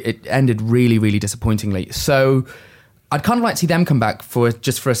sounded it ended really, really disappointingly. So I'd kind of like to see them come back for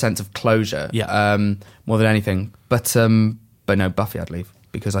a sense of closure, more than anything. But no, Buffy I'd leave,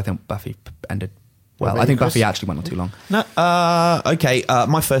 because I think Buffy ended well. I think Buffy actually went on too long. No, okay.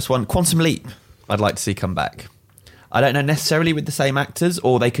 My first one, Quantum Leap. I'd like to see come back. I don't know necessarily with the same actors,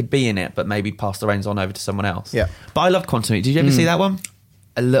 or they could be in it, but maybe pass the reins on over to someone else. Yeah. But I love Quantum Leap. Did you ever see that one?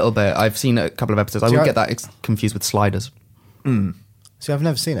 A little bit. I've seen a couple of episodes. I would get that confused with Sliders. See, I've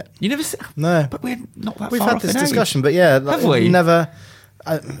never seen it. You never seen? No. But we're not that We've far had off this in age. discussion, but yeah, Have we? Never.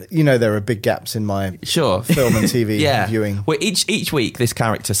 There are big gaps in my film and TV viewing. Well, each week, this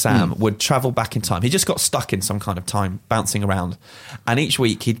character Sam would travel back in time. He just got stuck in some kind of time, bouncing around, and each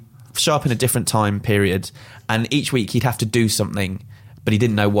week he'd show up in a different time period, and each week he'd have to do something, but he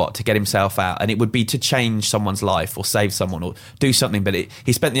didn't know what, to get himself out, and it would be to change someone's life or save someone or do something. But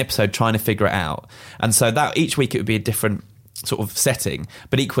he spent the episode trying to figure it out, and so that each week it would be a different sort of setting,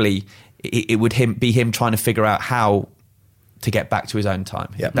 but equally it would be him trying to figure out how to get back to his own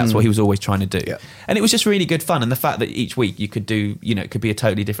time. That's what he was always trying to do. And it was just really good fun, and the fact that each week you could do, it could be a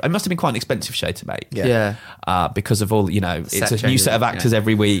totally different. It must have been quite an expensive show to make. Because of all, it's a new set of actors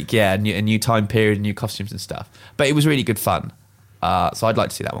every week, a new time period, new costumes and stuff. But it was really good fun. So I'd like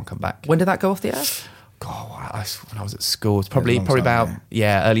to see that one come back. When did that go off the air? God, when I was at school, it's probably about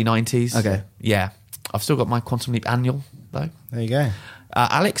early 90s. Okay. Yeah. I've still got my Quantum Leap annual though. There you go.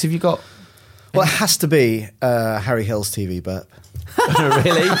 Alex, have you got? Well, it has to be Harry Hill's TV burp.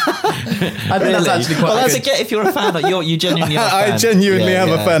 Really? I think that's actually quite. Well, that's if you're a fan. You genuinely are a fan. I genuinely am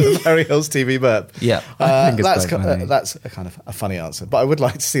a fan of Harry Hill's TV burp. Yeah, that's a kind of a funny answer, but I would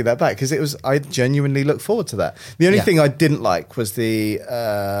like to see that back, because I genuinely look forward to that. The only thing I didn't like was the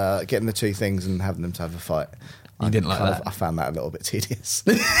getting the two things and having them to have a fight. You didn't like that? I found that a little bit tedious.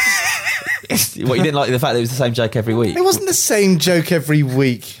 What, you didn't like the fact that it was the same joke every week? It wasn't the same joke every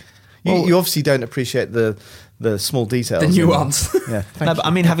week. You obviously don't appreciate the small details. The nuance. Yeah. No, but I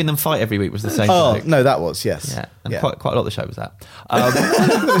mean, having them fight every week was the same joke. No, that was, yes. Yeah, and quite a lot of the show was that.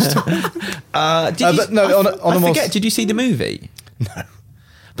 Did you see the movie? No.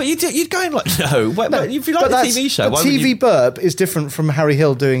 But you'd go in like, no. If you like the TV show, but why TV burp is different from Harry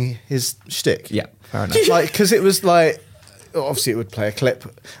Hill doing his shtick. Yeah, fair enough. Because it was like, obviously it would play a clip,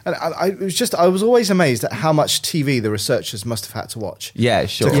 and I was always amazed at how much TV the researchers must have had to watch. Yeah,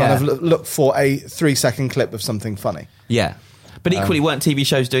 sure. To kind of look for a 3-second clip of something funny. Yeah. But equally, weren't TV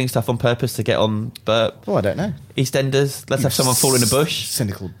shows doing stuff on purpose to get on Burp? Oh, I don't know. EastEnders, let's have someone fall in a bush.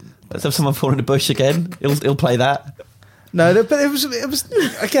 Cynical. Let's have someone fall in a bush again. He'll play that. No, but it was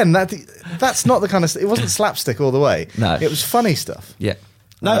again, that's not the kind of... It wasn't slapstick all the way. No. It was funny stuff. Yeah.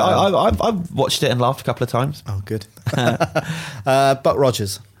 No, I've watched it and laughed a couple of times. Oh, good. Buck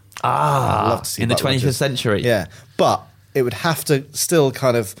Rogers. I'd love to see in the Buck 20th Rogers. century. Yeah, but it would have to still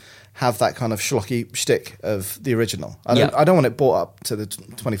kind of have that kind of schlocky shtick of the original. I don't want it brought up to the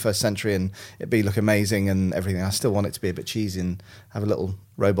 21st century and it look amazing and everything. I still want it to be a bit cheesy and have a little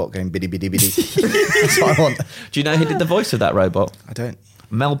robot going biddy biddy biddy. That's what I want. Do you know who did the voice of that robot? I don't.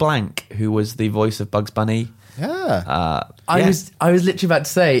 Mel Blanc, who was the voice of Bugs Bunny. Yeah. I was literally about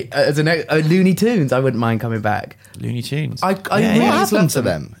to say, as Looney Tunes, I wouldn't mind coming back. Looney Tunes. I What really happened loved to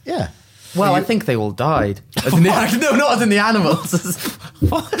them? Yeah. Well, I think they all died. As in no, not as in the animals.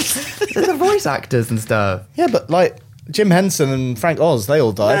 What? They're the voice actors and stuff. Yeah, but like Jim Henson and Frank Oz, they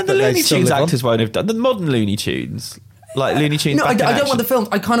all died. And the but they Looney still Tunes live on. actors won't have done. The modern Looney Tunes. Like Looney Tunes. No, I back in don't want the action. films.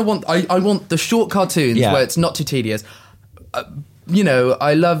 I kind of want. I want the short cartoons Yeah. where it's not too tedious. I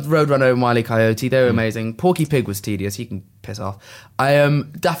loved Roadrunner and Wile E. Coyote. They were amazing. Porky Pig was tedious. He can piss off.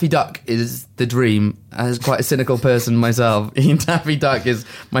 Daffy Duck is the dream. As quite a cynical person myself, Daffy Duck is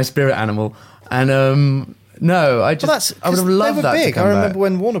my spirit animal. And no, I just I would have loved they were that. big. To come I remember back.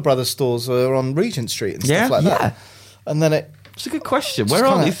 when Warner Brothers stores were on Regent Street and stuff like that. And then It's a good question. Where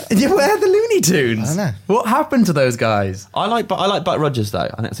are kinda- they? Yeah, where are the Looney Tunes? I don't know. What happened to those guys? I like Buck Rogers though.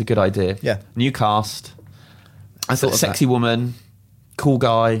 I think it's a good idea. Yeah. New cast. I thought of Sexy woman, cool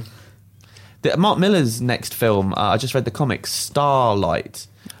guy. Mark Miller's next film. I just read the comics, Starlight.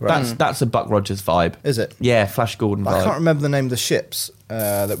 Right. That's a Buck Rogers vibe. Is it? Yeah, Flash Gordon vibe. I can't remember the name of the ships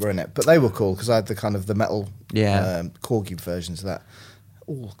that were in it, but they were cool because I had the kind of the metal corgi versions of that.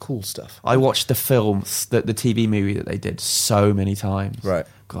 All cool stuff. I watched the film, the TV movie that they did so many times. Right.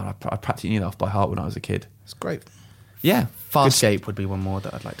 God, I practically knew that off by heart when I was a kid. It's great. Yeah. Farscape would be one more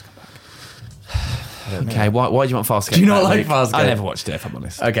that I'd like to come back. Okay, why do you want Farscape? Do you not back, like Luke? Farscape? I never watched it, if I'm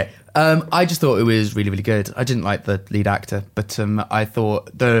honest. Okay. I just thought it was really, really good. I didn't like the lead actor, but I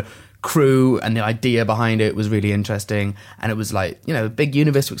thought the crew and the idea behind it was really interesting. And it was like, a big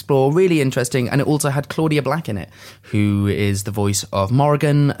universe to explore, really interesting. And it also had Claudia Black in it, who is the voice of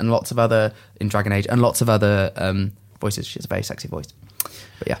Morrigan and lots of other, in Dragon Age, and lots of other voices. She has a very sexy voice.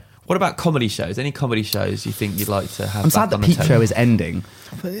 But yeah. What about comedy shows? Any comedy shows you think you'd like to have? I'm sad back that on the Peep telly? Show is ending.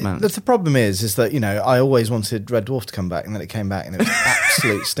 Man. The problem is that I always wanted Red Dwarf to come back, and then it came back, and it was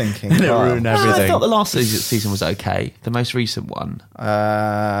absolute stinking. And it ruined everything. I thought the last season was okay. The most recent one.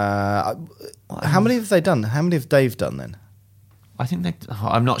 How many have they done? How many have Dave done then? I think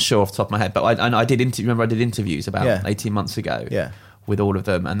I'm not sure off the top of my head, but I did remember I did interviews about 18 months ago. Yeah. With all of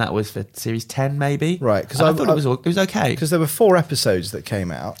them, and that was for series 10 maybe. Right, because I thought it was okay. Because there were 4 episodes that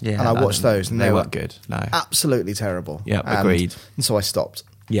came out, Yeah, and I watched those, and they they weren't were good. No. absolutely terrible. Yeah, And- agreed. And so I stopped.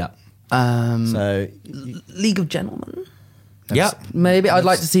 Yeah. So League of Gentlemen? Yeah. Maybe I'd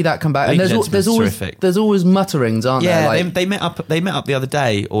like to see that come back. League And of Gentlemen's terrific. there's always mutterings, aren't there? Yeah, Like- they met up. They met up the other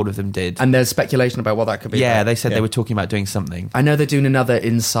day. All of them did. and there's speculation about what that could be. Yeah, about. they said Yeah. they were talking about doing something. I know they're doing another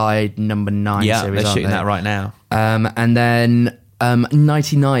Inside Number 9 Yeah, series. they're aren't shooting they? that right now. And then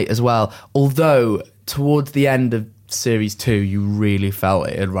Nighty Night as well. Although towards the end of series 2, you really felt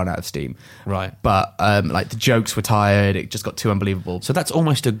it had run out of steam. Right. But like the jokes were tired. It just got too unbelievable. So that's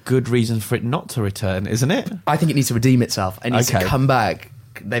almost a good reason for it not to return, isn't it? I think it needs to redeem itself. It needs to Okay. come back.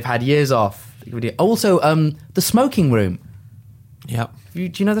 They've had years off. Also, the smoking room. Yep. Do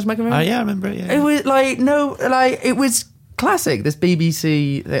you know the smoking room? Yeah, I remember it. Yeah. It was it was classic. This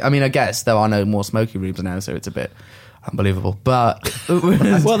BBC thing. I mean, I guess there are no more smoking rooms now, so it's a bit unbelievable. But it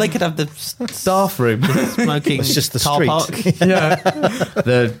was Well, they could have the staff room. smoking. It's just the car street. park. Yeah,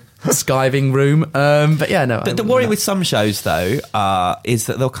 the skiving room. But yeah, no. The worry with some shows, though, is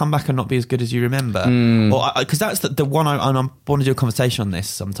that they'll come back and not be as good as you remember. Because that's the one I want to do a conversation on this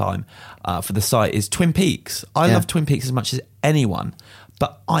sometime for the site, is Twin Peaks. I Yeah. love Twin Peaks as much as anyone,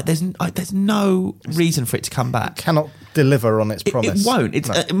 but there's no reason for it to come back. cannot deliver on its promise. It won't. It's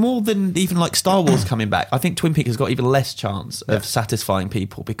No. more than even like Star Wars coming back. I think Twin Peaks has got even less chance of satisfying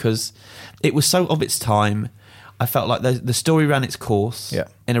people because it was so of its time. I felt like the story ran its course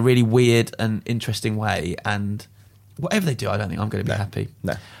in a really weird and interesting way. And whatever they do, I don't think I'm going to be happy.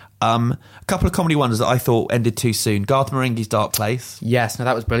 No. A couple of comedy ones that I thought ended too soon. Garth Marenghi's Dark Place. Yes, no,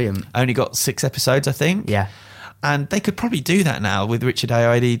 that was brilliant. Only got 6 episodes, I think. Yeah. And they could probably do that now with Richard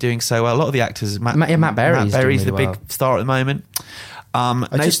Ayoade doing so well. A lot of the actors, Matt Berry's doing Berry's really the big well. star at the moment. I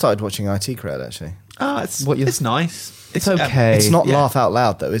just started watching IT Crowd, actually. It's nice. It's okay. It's not laugh out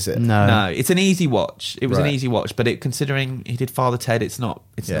loud though, is it? No, it's an easy watch. It was an easy watch, but considering he did Father Ted, it's not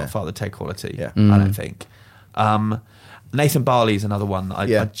Father Ted quality. Yeah. I don't think. Nathan Barley's another one that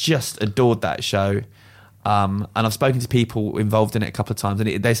I just adored that show. And I've spoken to people involved in it a couple of times,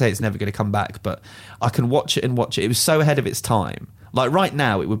 and they say it's never going to come back. But I can watch it. It was so ahead of its time. Like right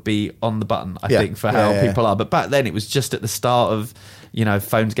now, it would be on the button, I think, for how people are. But back then, it was just at the start of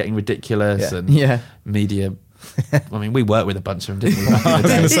phones getting ridiculous and media. I mean, we worked with a bunch of them, didn't we? I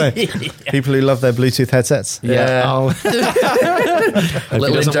was going to say, people who love their Bluetooth headsets. Yeah.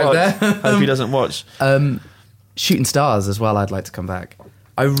 Little joke there. Hope he doesn't watch. Shooting Stars as well. I'd like to come back.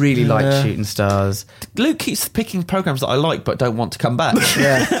 I really like Shooting Stars. Luke keeps picking programs that I like but don't want to come back.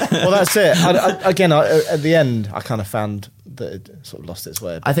 Yeah. Well, that's it. At the end, I kind of found that it sort of lost its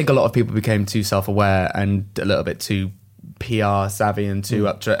way. I think a lot of people became too self-aware and a little bit too PR savvy and too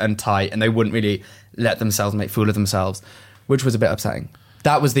up to and tight, and they wouldn't really let themselves make fool of themselves, which was a bit upsetting.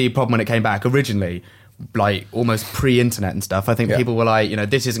 That was the problem when it came back originally, like almost pre-internet and stuff. I think people were like,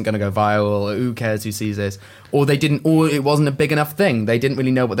 this isn't going to go viral. Who cares who sees this? Or they didn't, or it wasn't a big enough thing. They didn't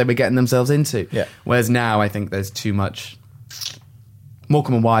really know what they were getting themselves into. Yeah. Whereas now, I think there's too much.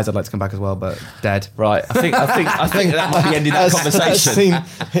 Morecambe and Wise, I'd like to come back as well, but dead. Right. I think that might be ending that conversation. Seen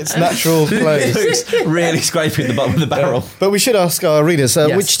its natural place. Really scraping the bottom of the barrel. But we should ask our readers,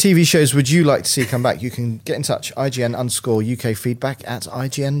 which TV shows would you like to see come back? You can get in touch, IGN_UK feedback at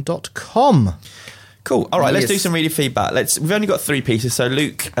IGN.com. Cool. All right, let's do some reader feedback. We've only got 3 pieces, so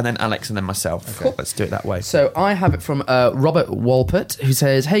Luke and then Alex and then myself. Okay. Cool. Let's do it that way. So I have it from Robert Walpert, who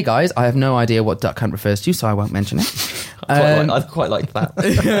says, "Hey guys, I have no idea what Duck Hunt refers to, so I won't mention it." I quite liked that.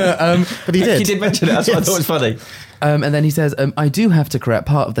 But he did. He did mention it. That's what I thought was funny. And then he says, I do have to correct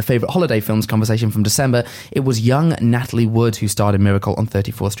part of the favourite holiday films conversation from December. It was young Natalie Wood who starred in Miracle on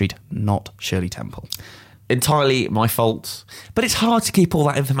 34th Street, not Shirley Temple. Entirely my fault, but it's hard to keep all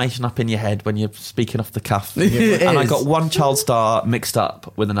that information up in your head when you're speaking off the cuff. And I got one child star mixed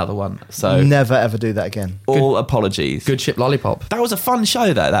up with another one, so never ever do that again. All apologies. Good Ship Lollipop. That was a fun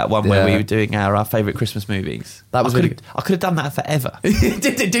show, though. That one where we were doing our favourite Christmas movies. That was really good. I could have done that forever.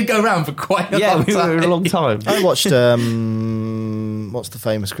 It did go around for quite a long time. A long time. I watched what's the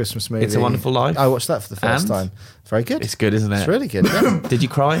famous Christmas movie? It's a Wonderful Life. I watched that for the first time. Very good. It's good, isn't it? It's really good. Yeah. Did you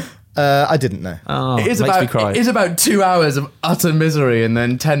cry? I didn't know. Oh, it is about 2 hours of utter misery and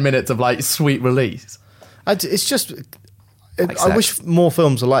then 10 minutes of like sweet release. It's just I wish more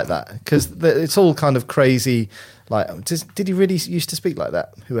films are like that, because it's all kind of crazy. Like, did he really used to speak like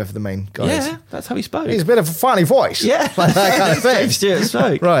that? Whoever the main guy is. Yeah, that's how he spoke. He's a bit of a funny voice. Yeah, like that kind of thing. Stuart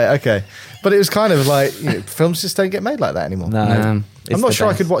spoke. Right, okay. But it was kind of like, films just don't get made like that anymore. No. I'm not sure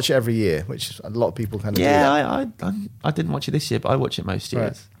I could watch it every year, which a lot of people kind of do. Yeah, I didn't watch it this year, but I watch it most years.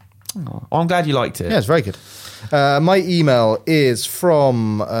 Right. Oh, I'm glad you liked it. Yeah, it's very good. My email is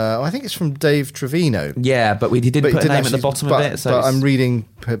from, I think it's from Dave Trevino. Yeah, but he didn't put a name at the bottom of it. So I'm reading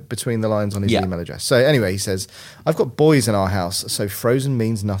between the lines on his email address. So anyway, he says, I've got boys in our house, so Frozen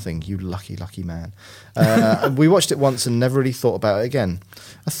means nothing, you lucky, lucky man. We watched it once and never really thought about it again.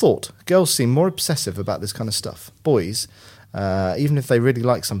 I thought, girls seem more obsessive about this kind of stuff. Boys, even if they really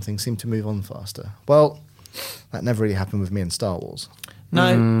like something, seem to move on faster. Well, that never really happened with me in Star Wars.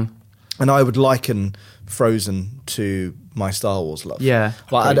 No. And I would liken Frozen to my Star Wars love. Yeah.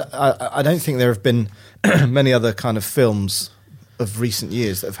 Like, I don't think there have been many other kind of films of recent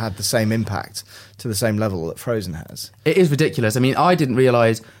years that have had the same impact to the same level that Frozen has. It is ridiculous. I mean, I didn't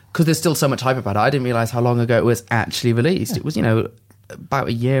realise, because there's still so much hype about it, I didn't realise how long ago it was actually released. Yeah. It was, about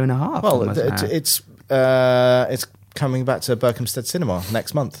a year and a half. Well, it's coming back to Berkhamsted Cinema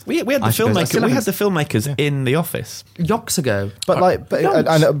next month. We had the filmmakers in the office yonks ago. But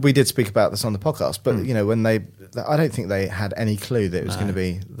I know we did speak about this on the podcast. But when I don't think they had any clue that it was going to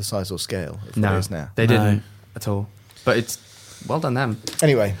be the size or scale of what it is now. They didn't at all. But it's well done them.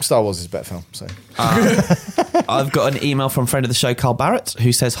 Anyway, Star Wars is a better film. So I've got an email from friend of the show, Carl Barrett,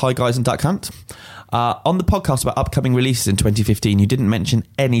 who says, "Hi guys and Duck Hunt. On the podcast about upcoming releases in 2015, you didn't mention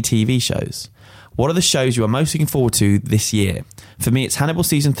any TV shows. What are the shows you are most looking forward to this year? For me, it's Hannibal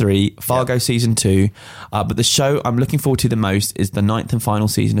Season 3, Fargo Season 2, but the show I'm looking forward to the most is the 9th and final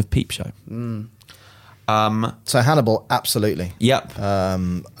season of Peep Show." So Hannibal, absolutely. Yep. I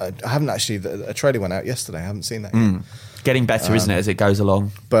haven't actually, a trailer went out yesterday, I haven't seen that yet. Getting better, isn't it, as it goes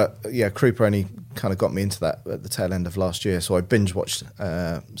along? But yeah, Krupa only kind of got me into that at the tail end of last year, so I binge watched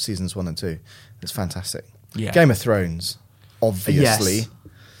seasons 1 and 2. It's fantastic. Yeah. Game of Thrones, obviously. Yes.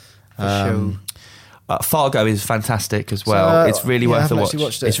 For sure. Fargo is fantastic as well. It's really worth a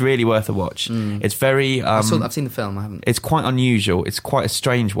watch. It's really worth a watch. It's very. I've seen the film. I haven't. It's quite unusual. It's quite a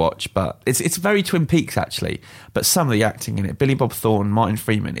strange watch, but it's very Twin Peaks actually. But some of the acting in it, Billy Bob Thornton, Martin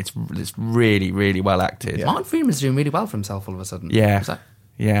Freeman, it's really, really well acted. Yeah. Martin Freeman's doing really well for himself all of a sudden. Yeah. Was that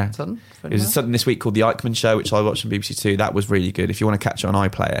Yeah. sudden? There's something this week called The Eichmann Show, which I watched on BBC Two. That was really good. If you want to catch it on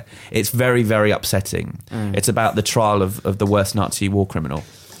iPlayer, it's very, very upsetting. It's about the trial of the worst Nazi war criminal,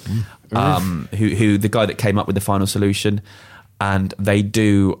 who the guy that came up with the final solution, and they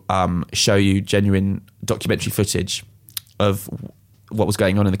do show you genuine documentary footage of what was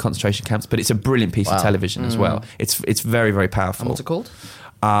going on in the concentration camps. But it's a brilliant piece of television as well. It's very, very powerful. And what's it called?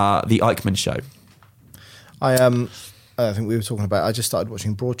 The Eichmann Show. I think we were talking about. I just started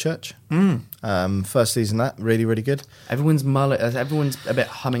watching Broadchurch. First season, that really, really good. Everyone's a bit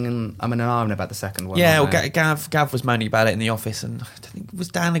humming and ahhing about the second one. Yeah, aren't well, they? Gav was moaning about it in the office, and I think was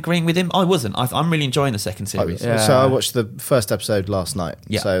Dan agreeing with him. I wasn't. I'm really enjoying the second series. Yeah. So I watched the first episode last night.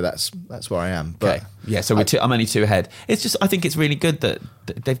 Yeah. So that's where I am. But Okay. Yeah, so I'm only 2 ahead. It's just I think it's really good that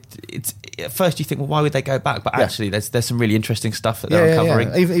they've. It's at first you think, well, why would they go back? But actually, there's some really interesting stuff that they're uncovering.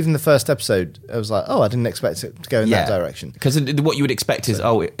 Yeah. Even the first episode, I was like, I didn't expect it to go in that direction. Because what you would expect is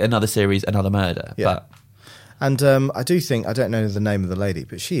another series, another murder. Yeah. But And I don't know the name of the lady,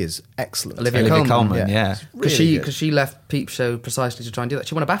 but she is excellent. Olivia Colman, yeah. Because Really she left Peep Show precisely to try and do that.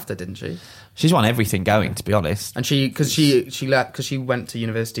 She won a BAFTA, didn't she? She's won everything going, to be honest. And she went to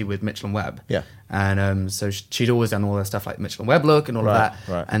university with Mitchell and Webb. Yeah. And so she'd always done all that stuff like Mitchell and Webb look and all of that.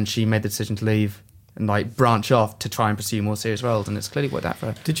 Right. And she made the decision to leave and like branch off to try and pursue more serious roles, and it's clearly worked out for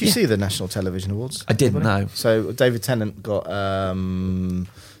her. Did you see the National Television Awards? I didn't know. So David Tennant got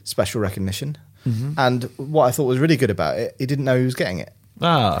special recognition. And what I thought was really good about it, he didn't know he was getting it.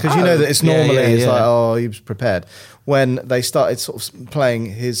 Because you know that it's normally like, he was prepared. When they started sort of playing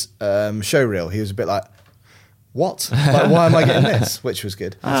his show reel, he was a bit like, what? Like, why am I getting this? Which was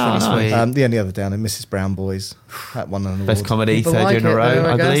good. That's really sweet. The only other down in Mrs. Brown Boys, that won an award. Best comedy, People third like year in a it, row, though,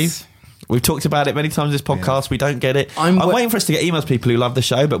 I I guess. believe. We've talked about it many times in this podcast. We don't get it. I'm waiting for us to get emails, people who love the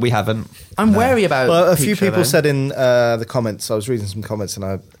show, but we haven't. I'm wary about. Well, a Peep few Show, people though. said in the comments. I was reading some comments,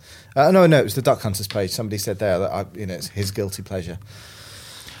 and no, it was the Duck Hunters page. Somebody said there that it's his guilty pleasure.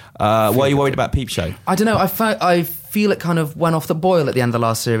 Why are you worried about Peep Show? I don't know. I feel it kind of went off the boil at the end of the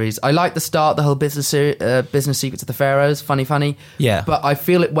last series. I liked the start, the whole business secrets of the Pharaohs, funny. Yeah. But I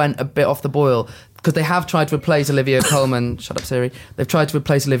feel it went a bit off the boil because they have tried to replace Olivia Colman. Shut up, Siri. They've tried to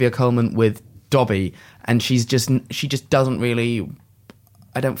replace Olivia Colman with Dobby, and she just doesn't really.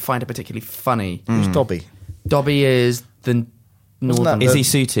 I don't find her particularly funny. Who's Dobby? Dobby is the northern. Izzy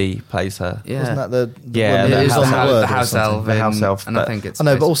Sooty plays her. Yeah. Wasn't that the Yeah, woman It that is was the, on the word? the or house something? elf. The house elf, and I but- think it's. I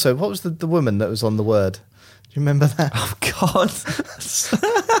know, but also, what was the woman that was on the word? Do you remember that? Oh, God.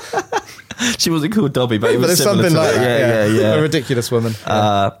 She wasn't called Dobby, but it was it's similar something to like that. that. Yeah. A ridiculous woman.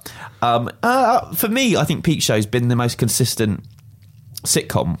 For me, I think Peep Show's been the most consistent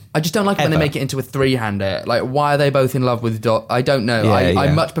sitcom. I just don't like it when they Ever. make it into a three-hander. Like, why are they both in love with Dot? I don't know.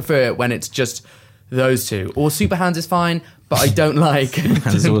 I much prefer it when it's just those two. Or Super Hands is fine, but I don't like.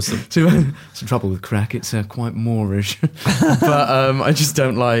 Hands is awesome. Some trouble with crack. It's quite Moorish, but I just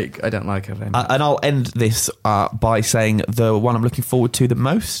don't like. I don't like it. And I'll end this by saying the one I'm looking forward to the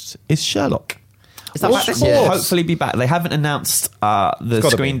most is Sherlock. Is that back this course. year? Hopefully be back. They haven't announced the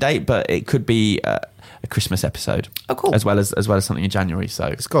gotta screen date, but it could be a Christmas episode. Oh, cool. As well as something in January. So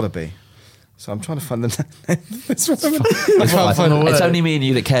It's got to be. So I'm trying to find the name of this woman. it's only me and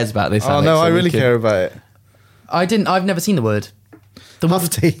you that cares about this. Oh Alex, no, so I we really can- care about it. I've never seen the word.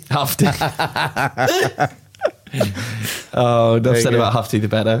 Hufty. Hufty. Oh, enough There you said go. about Hufty the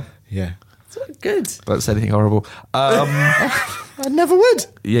better. Yeah. Good. Don't say anything horrible. I never would.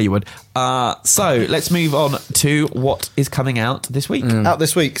 Yeah, you would. So let's move on to what is coming out this week. Out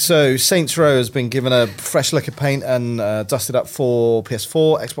this week. So Saints Row has been given a fresh lick of paint and dusted up for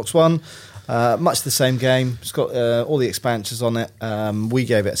PS4, Xbox One. Much the same game. It's got all the expansions on it. We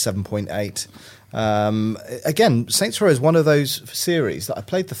gave it a 7.8. Again, Saints Row is one of those series that I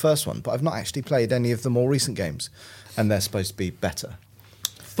played the first one, but I've not actually played any of the more recent games, and they're supposed to be better.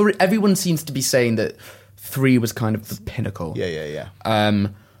 Everyone seems to be saying that 3 was kind of the pinnacle. Yeah.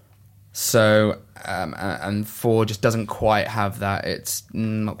 And 4 just doesn't quite have that. It's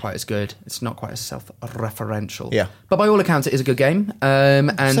not quite as good. It's not quite as self-referential. Yeah. But by all accounts, it is a good game.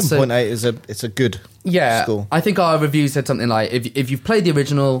 And 7.8 is a good score. I think our review said something like, if you've played the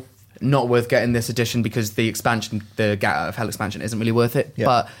original, not worth getting this edition because the expansion, the Get Out of Hell expansion, isn't really worth it.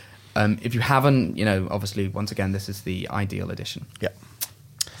 Yeah. But if you haven't, obviously, once again, this is the ideal edition. Yeah.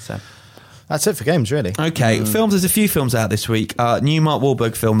 So That's it for games, really. Okay, films. There's a few films out this week. New Mark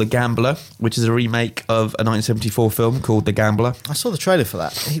Wahlberg film, The Gambler, which is a remake of a 1974 film called The Gambler. I saw the trailer for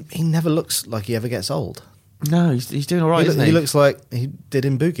that. He never looks like he ever gets old. No, he's doing all right, isn't he? He looks like he did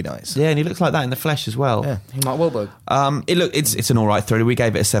in Boogie Nights. Yeah, and he looks like that in the flesh as well. Yeah. Mark Wahlberg. It's an all right thriller. We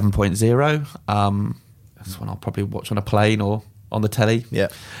gave it a 7.0. That's one I'll probably watch on a plane or on the telly. Yeah.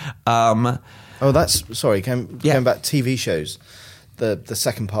 Going back TV shows. The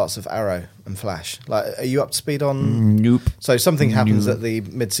second parts of Arrow and Flash. Like, are you up to speed on? Nope. So something happens at the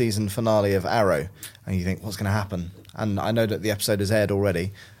mid-season finale of Arrow, and you think, what's going to happen? And I know that the episode has aired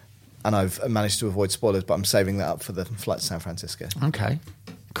already, and I've managed to avoid spoilers, but I'm saving that up for the flight to San Francisco. Okay.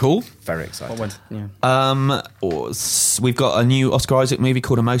 Cool. Very excited. We've got a new Oscar Isaac movie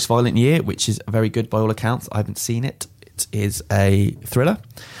called A Most Violent Year, which is very good by all accounts. I haven't seen it. It is a thriller.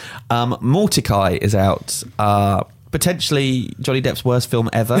 Mortdecai is out. Potentially Johnny Depp's worst film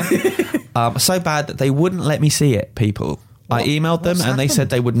ever. So bad that they wouldn't let me see it, people. I emailed them and they said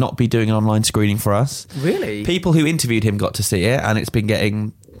they would not be doing an online screening for us. Really? People who interviewed him got to see it, and it's been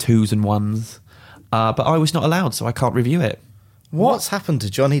getting 2s and 1s. But I was not allowed, so I can't review it. What's happened to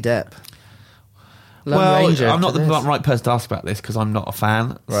Johnny Depp? I'm not the right person to ask about this because I'm not a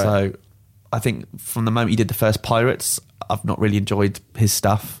fan. Right. So I think from the moment he did the first Pirates, I've not really enjoyed his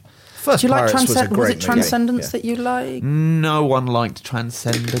stuff. First Do you like Pirates was a great was it movie. Transcendence that you like? No one liked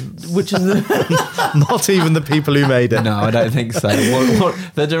Transcendence. Which is Not even the people who made it. No, I don't think so.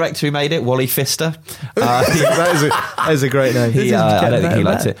 The director who made it, Wally Pfister. That is a great name. I don't think he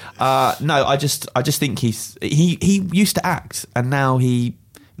liked it. No, I just think he used to act and now he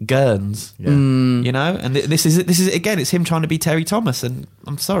gurns. Yeah. You know, and this is again. It's him trying to be Terry Thomas, and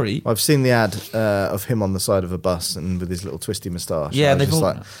I'm sorry. I've seen the ad of him on the side of a bus and with his little twisty moustache. Yeah,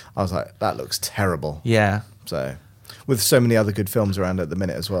 I was like, that looks terrible. Yeah. So, with so many other good films around at the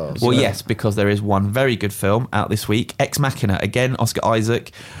minute as well. Well, yes, because there is one very good film out this week, Ex Machina. Again, Oscar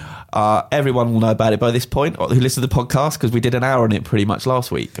Isaac. Everyone will know about it by this point who listen to the podcast because we did an hour on it pretty much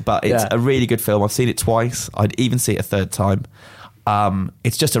last week. But it's a really good film. I've seen it twice. I'd even see it a third time.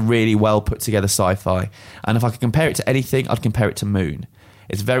 It's just a really well put together sci-fi, and if I could compare it to anything, I'd compare it to Moon.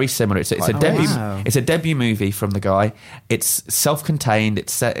 It's very similar. It's a debut. Wow. It's a debut movie from the guy. It's self-contained.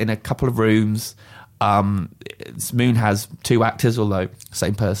 It's set in a couple of rooms. Moon has 2 actors, although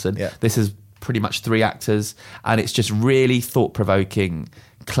same person. Yeah. This is pretty much 3 actors, and it's just really thought-provoking,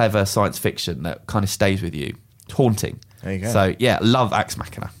 clever science fiction that kind of stays with you. It's haunting. There you go. So yeah, love Ex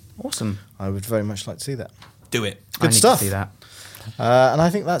Machina. Awesome. I would very much like to see that. Do it. I need stuff. to see that. And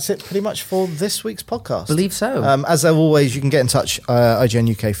I think that's it pretty much for this week's podcast. Believe so. As always, you can get in touch, IGN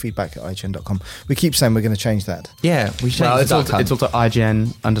UK feedback at IGN.com. We keep saying we're going to change that. Yeah, we changed Well, the it's duck hunt. also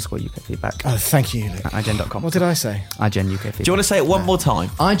IGN_UK feedback Oh, thank you, Luke. at IGN.com. What did I say? IGN UK feedback. Do you want to say it one more time?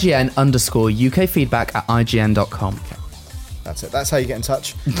 IGN_UK feedback at IGN.com. That's it. That's how you get in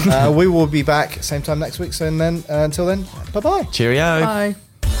touch. We will be back same time next week. So then, until then, bye-bye. Cheerio. Bye.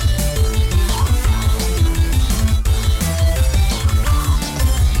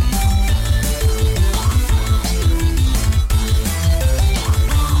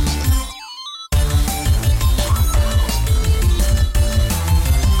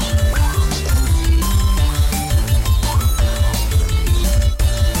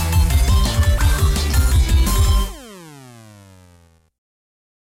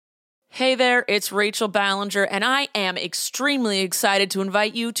 Hey there, it's Rachel Ballinger, and I am extremely excited to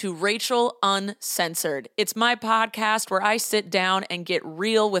invite you to Rachel Uncensored. It's my podcast where I sit down and get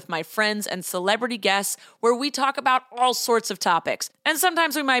real with my friends and celebrity guests, where we talk about all sorts of topics. And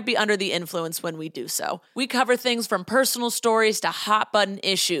sometimes we might be under the influence when we do so. We cover things from personal stories to hot button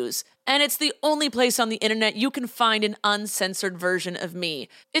issues. And it's the only place on the internet you can find an uncensored version of me.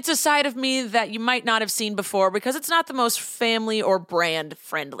 It's a side of me that you might not have seen before because it's not the most family or brand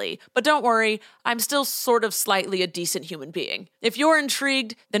friendly. But don't worry, I'm still sort of slightly a decent human being. If you're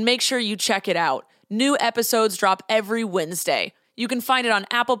intrigued, then make sure you check it out. New episodes drop every Wednesday. You can find it on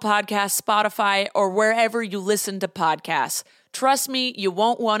Apple Podcasts, Spotify, or wherever you listen to podcasts. Trust me, you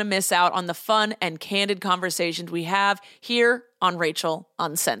won't want to miss out on the fun and candid conversations we have here on Rachel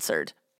Uncensored.